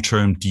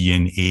long-term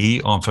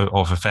DNA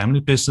of a family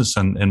business,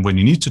 and when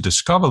you need to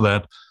discover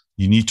that,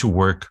 you need to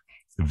work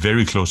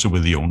very closely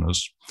with the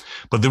owners.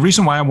 But the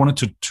reason why I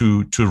wanted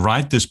to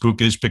write this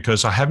book is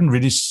because I haven't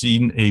really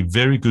seen a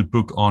very good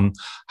book on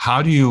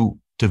how do you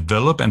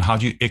develop and how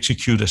do you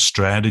execute a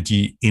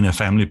strategy in a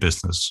family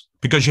business.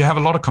 Because you have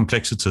a lot of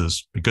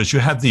complexities, because you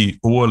have the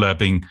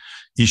overlapping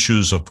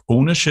issues of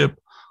ownership,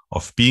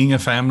 of being a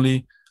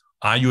family.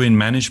 Are you in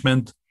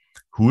management?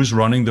 Who is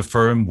running the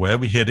firm? Where are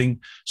we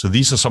heading? So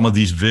these are some of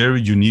these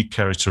very unique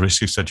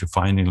characteristics that you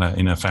find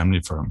in a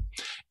family firm.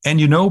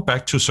 And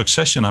back to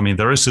succession,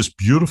 there is this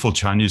beautiful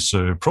Chinese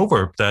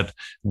proverb that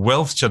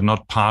wealth shall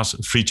not pass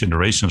 3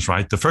 generations,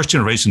 right? The first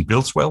generation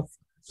builds wealth.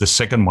 the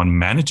second one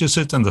manages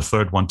it, and the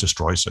third one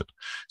destroys it.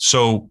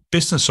 So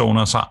business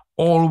owners are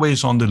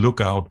always on the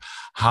lookout.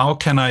 How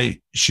can I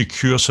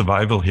secure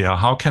survival here?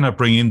 How can I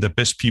bring in the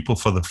best people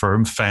for the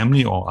firm,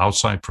 family or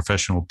outside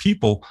professional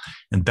people?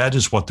 And that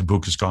is what the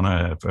book is going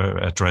to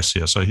address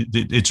here. So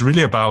it's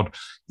really about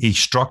a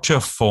structure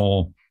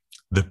for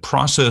the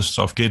process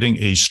of getting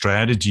a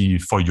strategy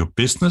for your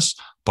business,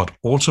 but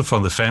also for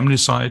the family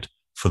side,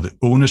 for the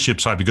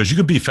ownership side, because you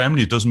could be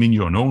family, it doesn't mean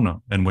you're an owner.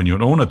 And when you're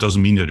an owner, it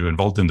doesn't mean that you're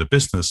involved in the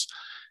business.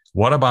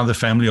 What about the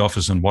family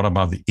office, and what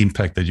about the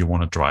impact that you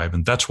want to drive?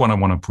 And that's what I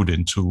want to put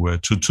into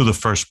to the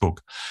first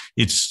book.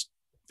 It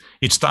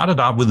started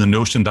out with the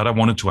notion that I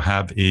wanted to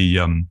have a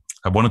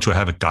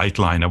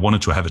guideline. I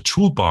wanted to have a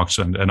toolbox,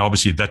 and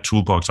obviously that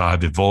toolbox I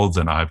have evolved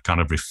and I've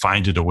kind of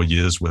refined it over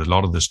years with a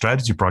lot of the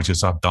strategy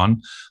projects I've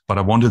done. But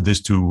I wanted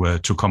this to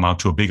come out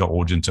to a bigger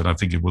audience, and I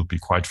think it will be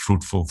quite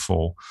fruitful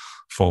for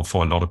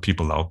a lot of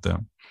people out there.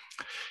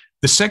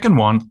 The second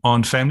one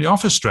on family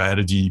office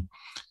strategy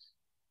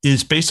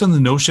is based on the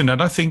notion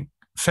that I think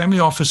family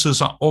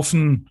offices are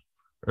often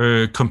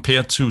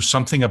compared to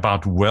something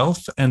about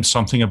wealth and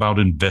something about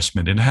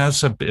investment.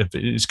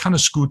 It's kind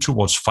of skewed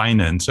towards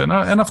finance.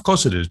 And of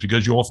course it is,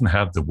 because you often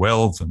have the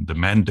wealth and the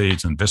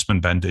mandates,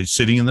 investment mandates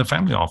sitting in the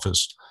family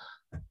office.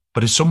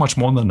 But it's so much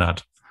more than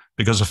that,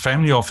 because a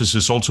family office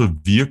is also a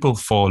vehicle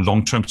for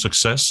long-term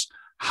success,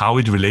 how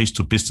it relates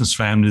to business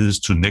families,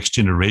 to next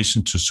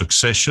generation, to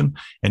succession,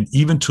 and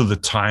even to the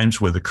times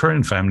where the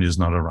current family is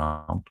not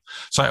around.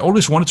 So I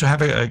always wanted to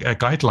have a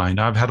guideline.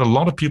 I've had a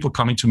lot of people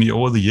coming to me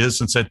over the years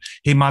and said,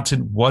 hey,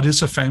 Martin, what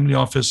is a family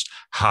office?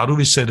 How do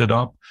we set it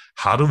up?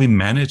 How do we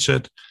manage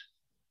it?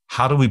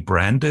 How do we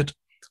brand it?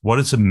 What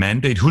is the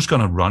mandate? Who's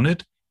going to run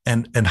it?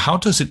 And how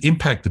does it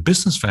impact the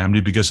business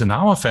family? Because in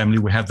our family,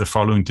 we have the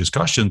following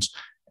discussions,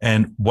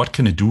 and what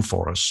can it do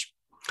for us?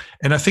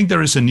 And I think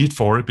there is a need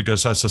for it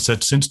because, as I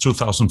said, since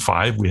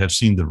 2005, we have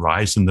seen the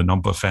rise in the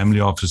number of family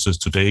offices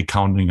today,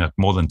 counting at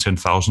more than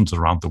 10,000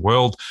 around the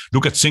world.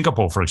 Look at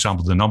Singapore, for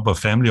example. The number of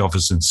family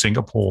offices in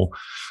Singapore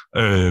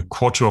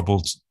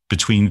quadrupled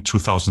between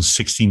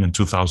 2016 and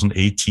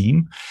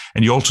 2018.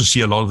 And you also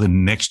see a lot of the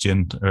next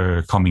gen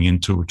coming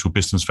into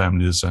business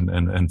families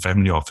and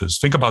family office.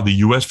 Think about the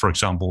US, for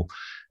example.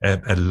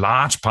 A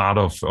large part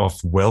of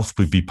wealth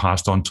will be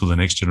passed on to the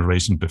next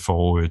generation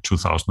before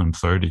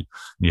 2030.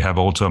 You have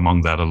also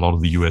among that a lot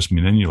of the US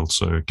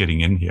millennials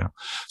getting in here.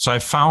 So I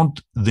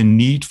found the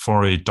need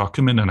for a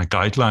document and a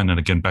guideline. And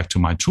again, back to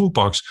my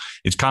toolbox,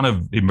 it's kind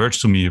of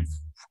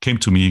came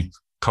to me a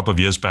couple of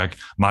years back.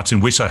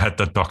 Martin, wish I had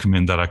that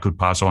document that I could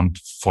pass on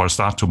for a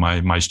start to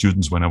my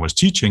students when I was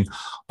teaching,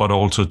 but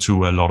also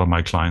to a lot of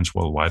my clients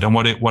worldwide. And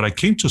what I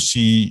came to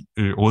see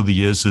over the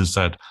years is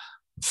that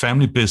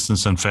family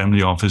business and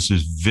family office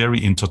is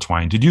very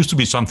intertwined. It used to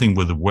be something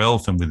with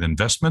wealth and with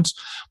investments,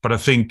 but I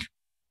think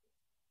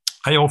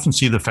I often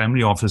see the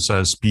family office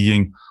as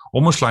being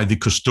almost like the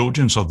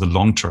custodians of the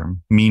long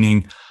term,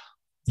 meaning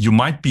you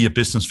might be a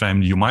business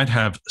family, you might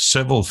have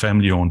several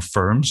family-owned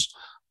firms,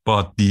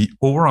 but the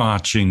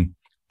overarching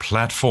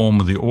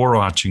platform, the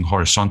overarching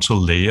horizontal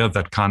layer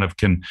that kind of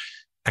can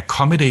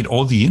accommodate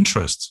all the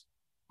interests.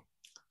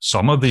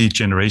 Some of the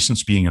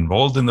generations being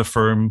involved in the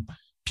firm,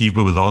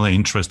 people with other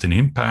interest in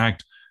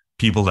impact,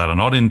 people that are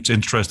not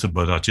interested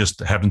but are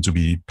just happen to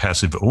be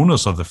passive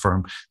owners of the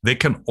firm, they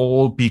can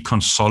all be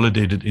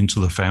consolidated into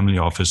the family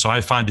office. So I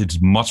find it's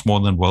much more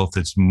than wealth.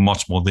 It's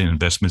much more than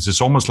investments.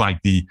 It's almost like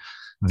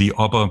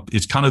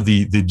it's kind of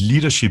the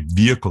leadership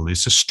vehicle.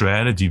 It's a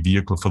strategy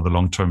vehicle for the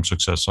long-term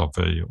success of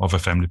a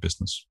family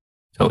business.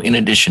 So in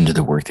addition to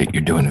the work that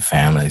you're doing in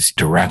families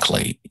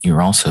directly,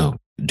 you're also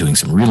doing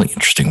some really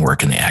interesting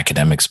work in the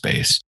academic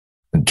space.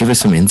 Give us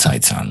some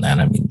insights on that.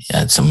 I mean,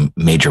 some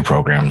major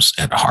programs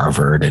at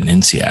Harvard and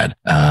INSEAD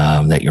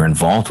that you're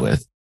involved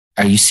with.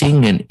 Are you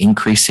seeing an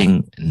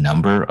increasing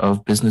number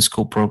of business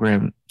school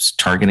programs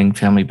targeting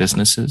family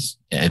businesses?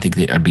 I think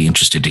I'd be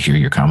interested to hear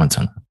your comments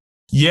on that.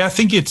 Yeah, I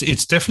think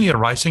it's definitely a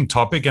rising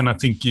topic, and I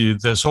think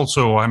there's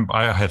also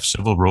I have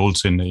several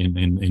roles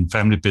in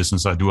family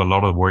business. I do a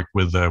lot of work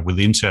with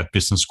INSEAD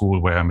Business School,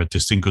 where I'm a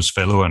distinguished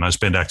fellow, and I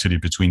spend actually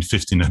between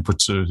 15 to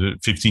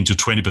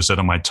 20%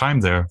 of my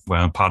time there, where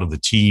I'm part of the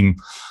team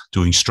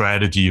doing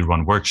strategy,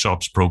 run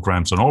workshops,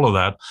 programs, and all of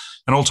that.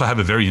 And also have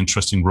a very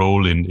interesting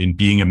role in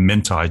being a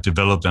mentor. I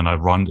developed and I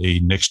run a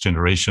next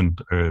generation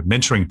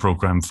mentoring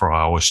program for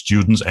our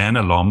students and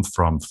alum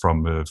from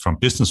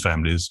business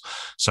families.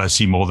 So I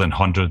see more than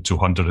 100 to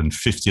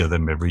 150 of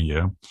them every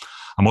year.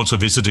 I'm also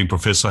visiting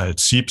professor at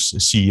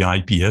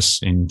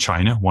CEIBS in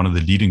China, one of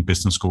the leading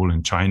business schools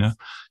in China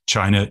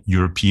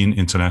European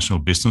International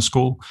Business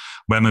School,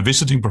 where I'm a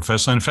visiting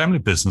professor in family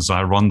business.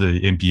 I run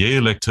the MBA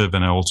elective,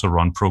 and I also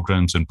run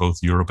programs in both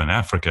Europe and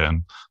Africa.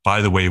 And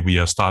by the way, we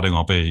are starting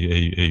up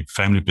a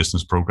family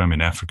business program in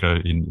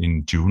Africa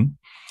in June.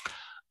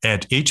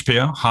 At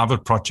HPAIR,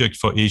 Harvard Project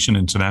for Asian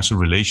International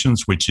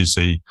Relations, which is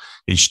a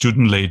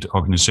student-led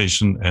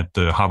organization at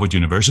Harvard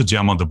University.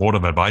 I'm on the board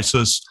of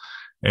advisors.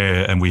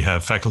 And we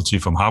have faculty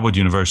from Harvard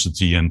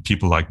University and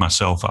people like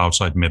myself,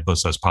 outside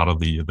members, as part of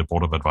the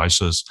board of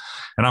advisors.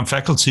 And I'm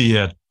faculty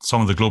at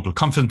some of the global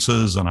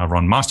conferences, and I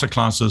run master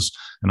classes,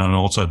 and I'm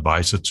also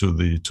advisor to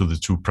the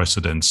two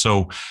presidents.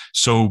 So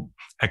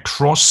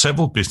across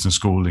several business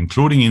schools,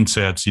 including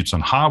INSEAD, CIPS,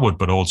 and Harvard,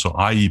 but also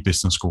IE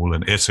Business School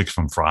and Essex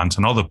from France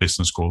and other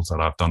business schools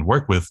that I've done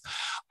work with,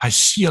 I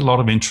see a lot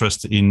of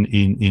interest in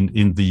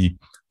the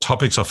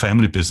topics of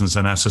family business.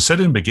 And as I said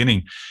in the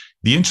beginning,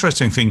 the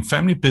interesting thing,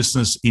 family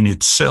business in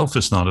itself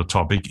is not a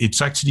topic.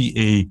 It's actually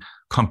a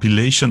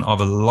compilation of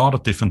a lot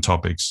of different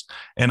topics.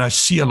 And I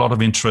see a lot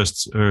of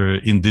interest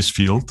in this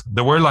field.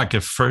 There were like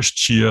a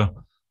first year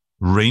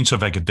range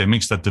of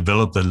academics that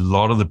developed a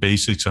lot of the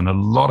basics and a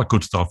lot of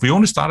good stuff. We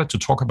only started to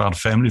talk about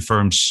family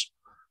firms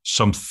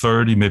some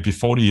 30, maybe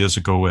 40 years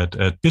ago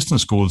at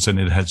business schools, and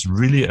it has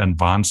really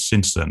advanced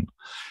since then.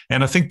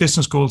 And I think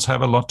business schools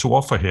have a lot to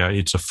offer here.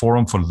 It's a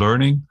forum for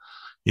learning.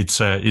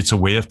 It's a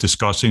way of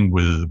discussing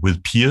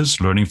with peers,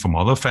 learning from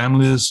other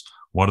families.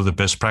 What are the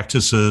best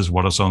practices?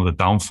 What are some of the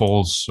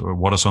downfalls?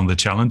 What are some of the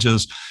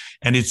challenges?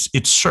 And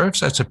it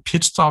serves as a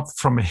pit stop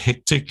from a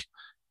hectic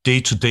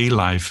day-to-day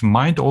life.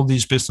 Mind all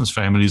these business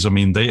families. I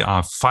mean, they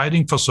are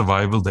fighting for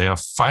survival. They are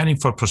fighting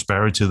for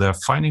prosperity. They're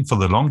fighting for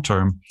the long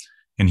term.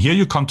 And here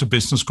you come to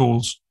business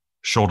schools,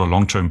 short or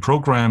long-term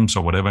programs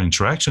or whatever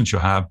interactions you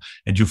have,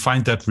 and you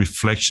find that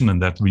reflection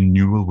and that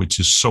renewal, which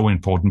is so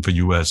important for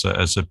you as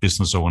a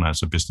business owner,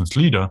 as a business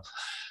leader.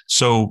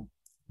 So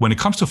when it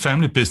comes to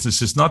family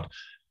business, it's not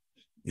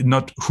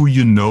who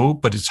you know,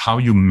 but it's how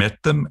you met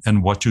them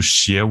and what you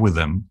share with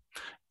them.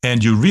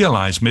 And you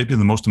realize maybe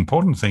the most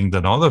important thing,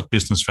 that other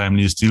business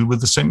families deal with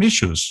the same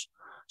issues.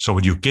 So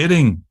what you're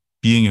getting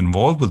being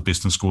involved with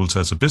business schools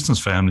as a business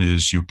family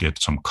is you get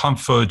some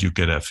comfort, you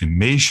get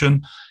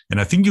affirmation,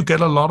 and I think you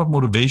get a lot of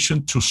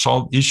motivation to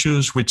solve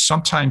issues which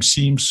sometimes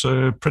seems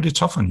pretty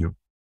tough on you.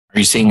 Are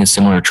you seeing a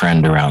similar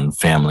trend around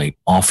family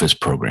office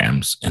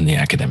programs in the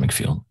academic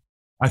field?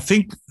 I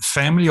think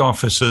family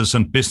offices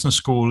and business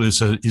school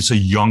is a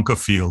younger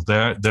field.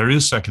 There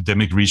is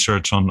academic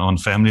research on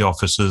family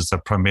offices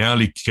that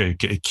primarily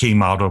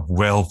came out of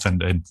wealth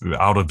and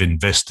out of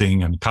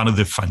investing and kind of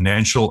the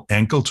financial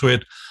angle to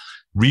it.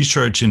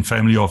 Research in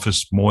family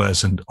office more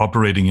as an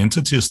operating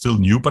entity is still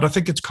new, but I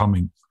think it's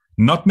coming.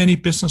 Not many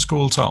business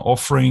schools are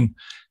offering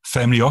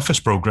family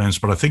office programs,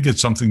 but I think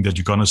it's something that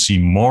you're going to see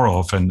more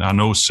of. And I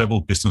know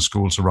several business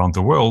schools around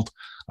the world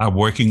are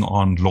working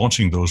on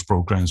launching those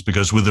programs,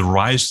 because with the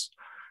rise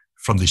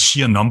from the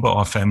sheer number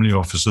of family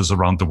offices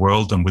around the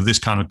world, and with this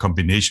kind of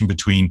combination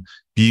between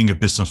being a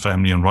business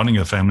family and running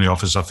a family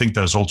office, I think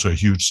there's also a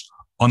huge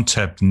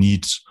untapped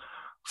need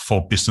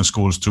for business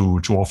schools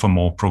to offer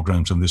more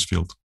programs in this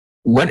field.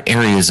 What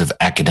areas of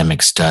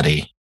academic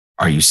study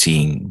are you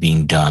seeing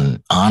being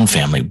done on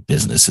family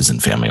businesses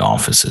and family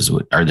offices?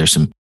 Are there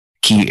some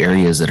key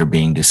areas that are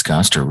being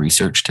discussed or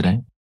researched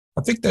today?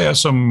 I think there are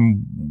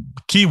some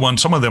key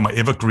ones. Some of them are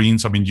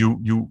evergreens. I mean,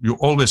 you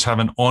always have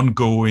an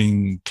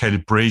ongoing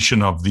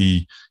calibration of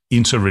the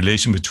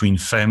interrelation between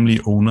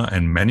family owner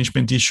and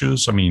management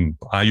issues. I mean,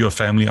 are you a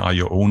family? Are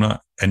you owner?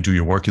 And do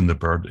you work in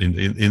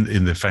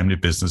the family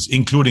business,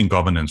 including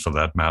governance for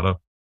that matter?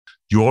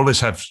 You always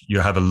have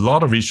a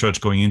lot of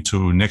research going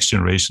into next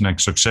generation and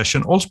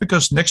succession, also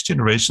because next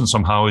generation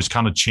somehow is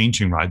kind of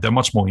changing, right? They're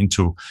much more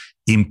into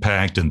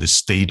impact and the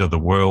state of the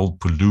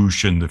world,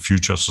 pollution, the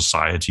future of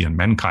society and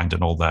mankind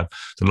and all that.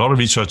 There's a lot of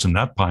research in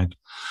that point.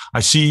 I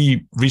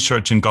see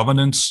research in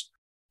governance.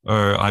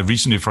 I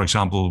recently, for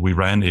example, we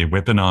ran a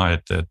webinar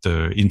at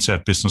the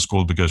INSEAD Business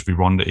School because we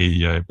run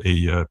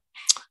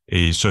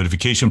a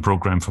certification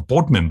program for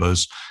board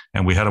members.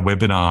 And we had a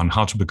webinar on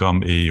how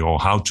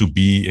to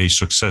be a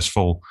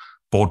successful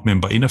board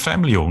member in a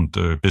family-owned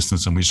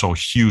business. And we saw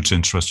huge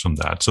interest from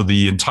that. So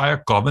the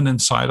entire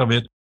governance side of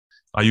it,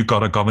 are you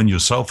going to govern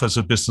yourself as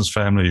a business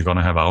family? Are you going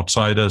to have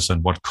outsiders,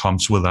 and what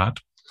comes with that?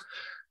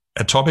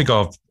 A topic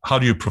of how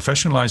do you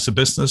professionalize the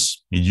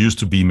business? It used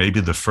to be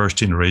maybe the first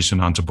generation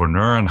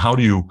entrepreneur. And how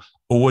do you,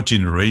 over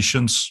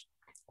generations,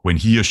 when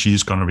he or she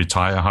is going to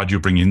retire, how do you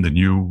bring in the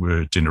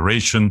new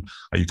generation?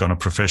 Are you going to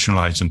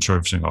professionalize in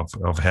terms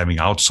of having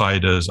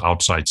outsiders,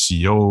 outside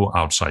CEO,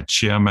 outside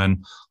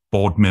chairman,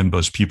 board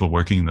members, people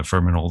working in the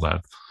firm and all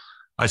that?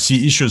 I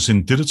see issues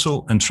in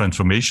digital and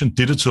transformation.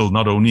 Digital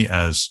not only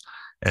as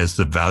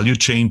the value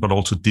chain, but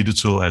also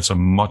digital as a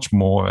much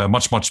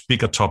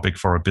bigger topic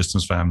for a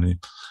business family.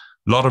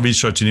 A lot of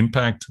research in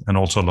impact, and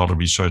also a lot of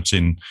research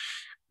in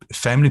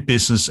family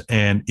business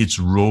and its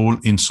role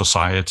in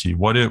society.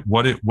 What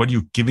are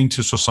you giving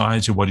to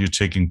society? What are you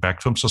taking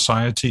back from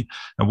society?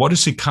 And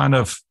what's kind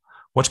of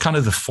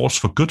the force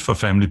for good for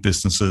family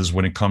businesses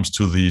when it comes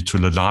to the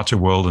larger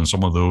world and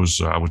some of those,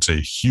 I would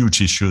say,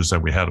 huge issues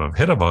that we have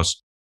ahead of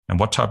us? And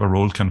what type of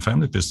role can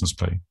family business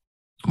play?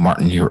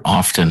 Martin, you're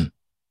often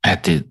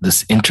at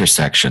this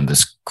intersection,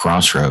 this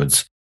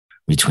crossroads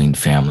between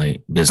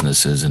family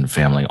businesses and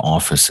family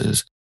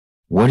offices.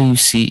 What do you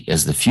see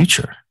as the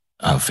future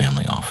of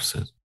family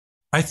offices?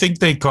 I think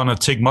they're going to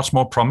take much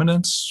more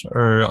prominence.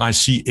 I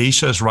see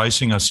Asia is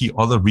rising. I see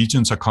other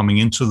regions are coming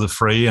into the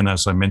fray. And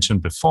as I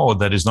mentioned before,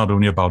 that is not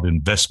only about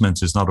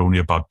investments. It's not only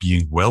about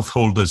being wealth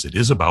holders. It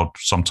is about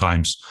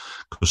sometimes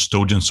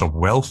custodians of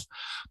wealth.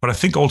 But I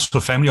think also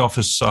family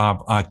offices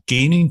are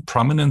gaining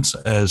prominence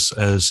as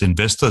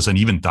investors and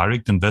even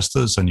direct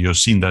investors. And you've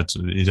seen that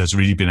it has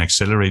really been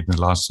accelerating in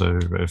the last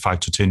 5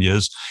 to 10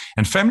 years.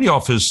 And family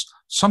office,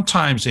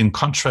 sometimes in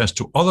contrast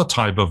to other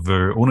type of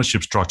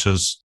ownership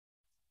structures,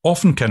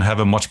 often can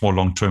have a much more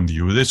long-term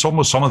view. It's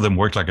almost, some of them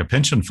work like a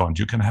pension fund.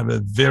 You can have a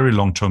very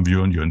long-term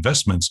view on your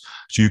investments.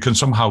 So you can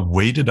somehow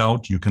wait it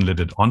out. You can let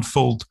it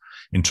unfold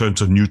in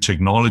terms of new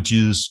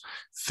technologies,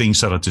 things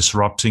that are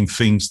disrupting,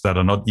 things that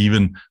are not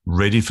even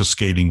ready for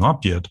scaling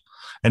up yet.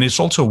 And it's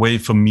also a way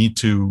for me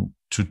to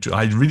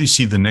I really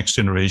see the next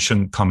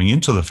generation coming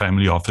into the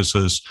family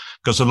offices,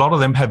 because a lot of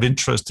them have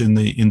interest in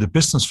the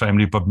business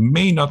family, but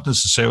may not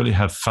necessarily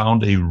have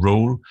found a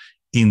role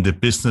in the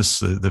business,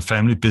 the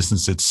family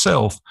business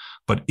itself.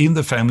 But in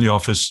the family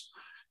office,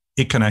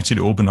 it can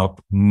actually open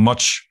up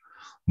much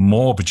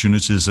more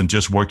opportunities than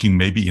just working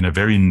maybe in a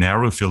very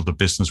narrow field of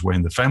business, where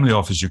in the family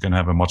office, you can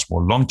have a much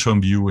more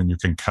long-term view and you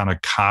can kind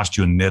of cast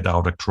your net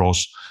out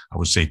across, I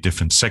would say,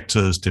 different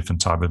sectors, different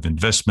type of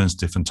investments,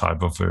 different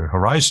type of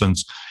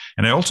horizons.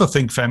 And I also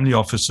think family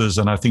offices,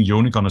 and I think you're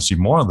only going to see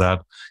more of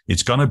that,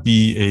 it's going to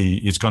be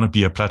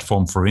a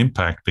platform for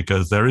impact,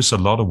 because there is a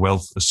lot of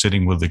wealth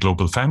sitting with the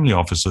global family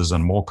offices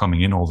and more coming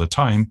in all the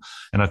time.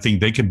 And I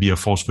think they can be a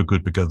force for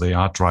good, because they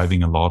are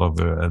driving a lot of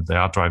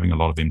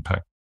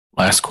impact.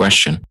 Last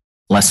question.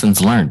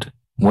 Lessons learned.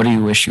 What do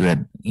you wish you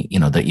had,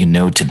 that you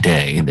know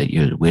today that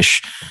you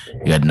wish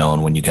you had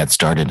known when you got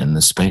started in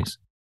this space?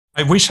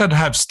 I wish I'd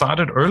have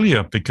started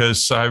earlier,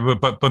 because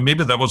but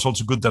maybe that was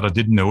also good that I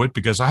didn't know it,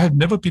 because I have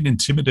never been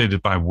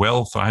intimidated by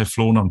wealth. I have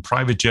flown on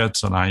private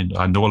jets, and I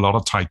know a lot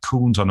of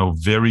tycoons. I know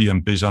very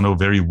ambitious, I know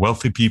very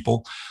wealthy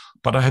people,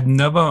 but I had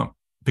never,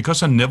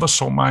 because I never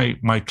saw my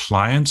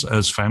clients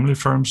as family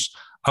firms,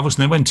 I was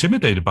never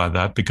intimidated by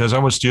that, because I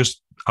was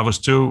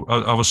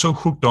so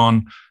hooked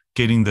on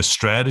getting the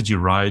strategy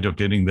right, or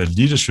getting the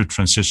leadership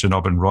transition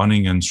up and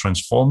running, and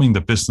transforming the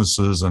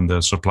businesses and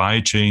the supply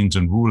chains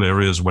and rural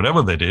areas,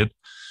 whatever they did.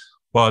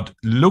 But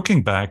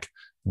looking back,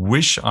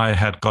 wish I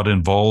had got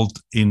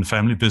involved in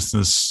family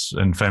business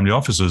and family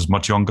offices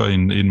much younger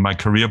in my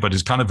career. But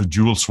it's kind of a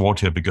dual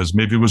sword here, because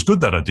maybe it was good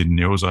that I didn't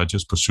know, so I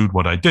just pursued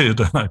what I did.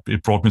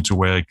 It brought me to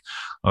where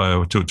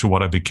to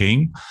what I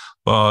became.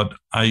 But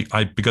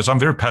because I'm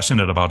very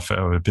passionate about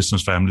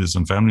business families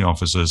and family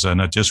offices,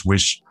 and I just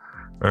wish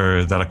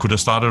that I could have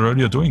started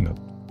earlier doing that.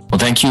 Well,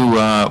 thank you,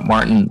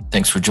 Martin.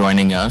 Thanks for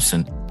joining us.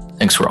 And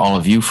thanks for all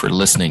of you for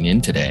listening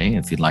in today.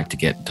 If you'd like to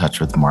get in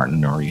touch with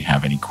Martin, or you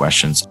have any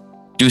questions,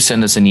 do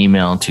send us an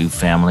email to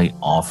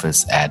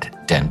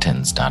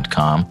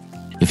familyoffice@dentons.com.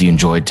 If you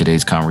enjoyed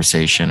today's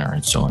conversation or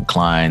are so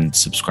inclined,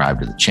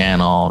 subscribe to the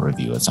channel,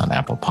 review us on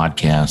Apple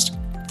Podcast,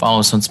 follow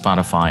us on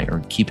Spotify,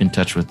 or keep in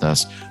touch with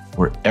us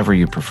wherever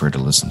you prefer to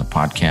listen to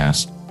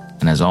podcasts.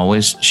 And as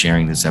always,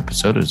 sharing this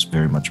episode is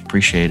very much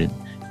appreciated,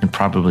 and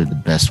probably the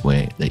best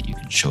way that you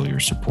can show your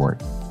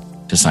support.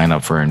 To sign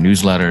up for our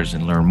newsletters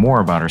and learn more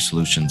about our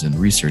solutions and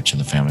research in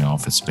the family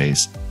office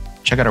space,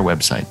 check out our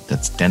website.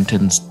 That's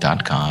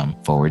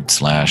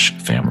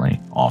dentons.com/family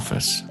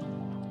office.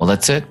 Well,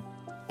 that's it.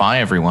 Bye,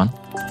 everyone.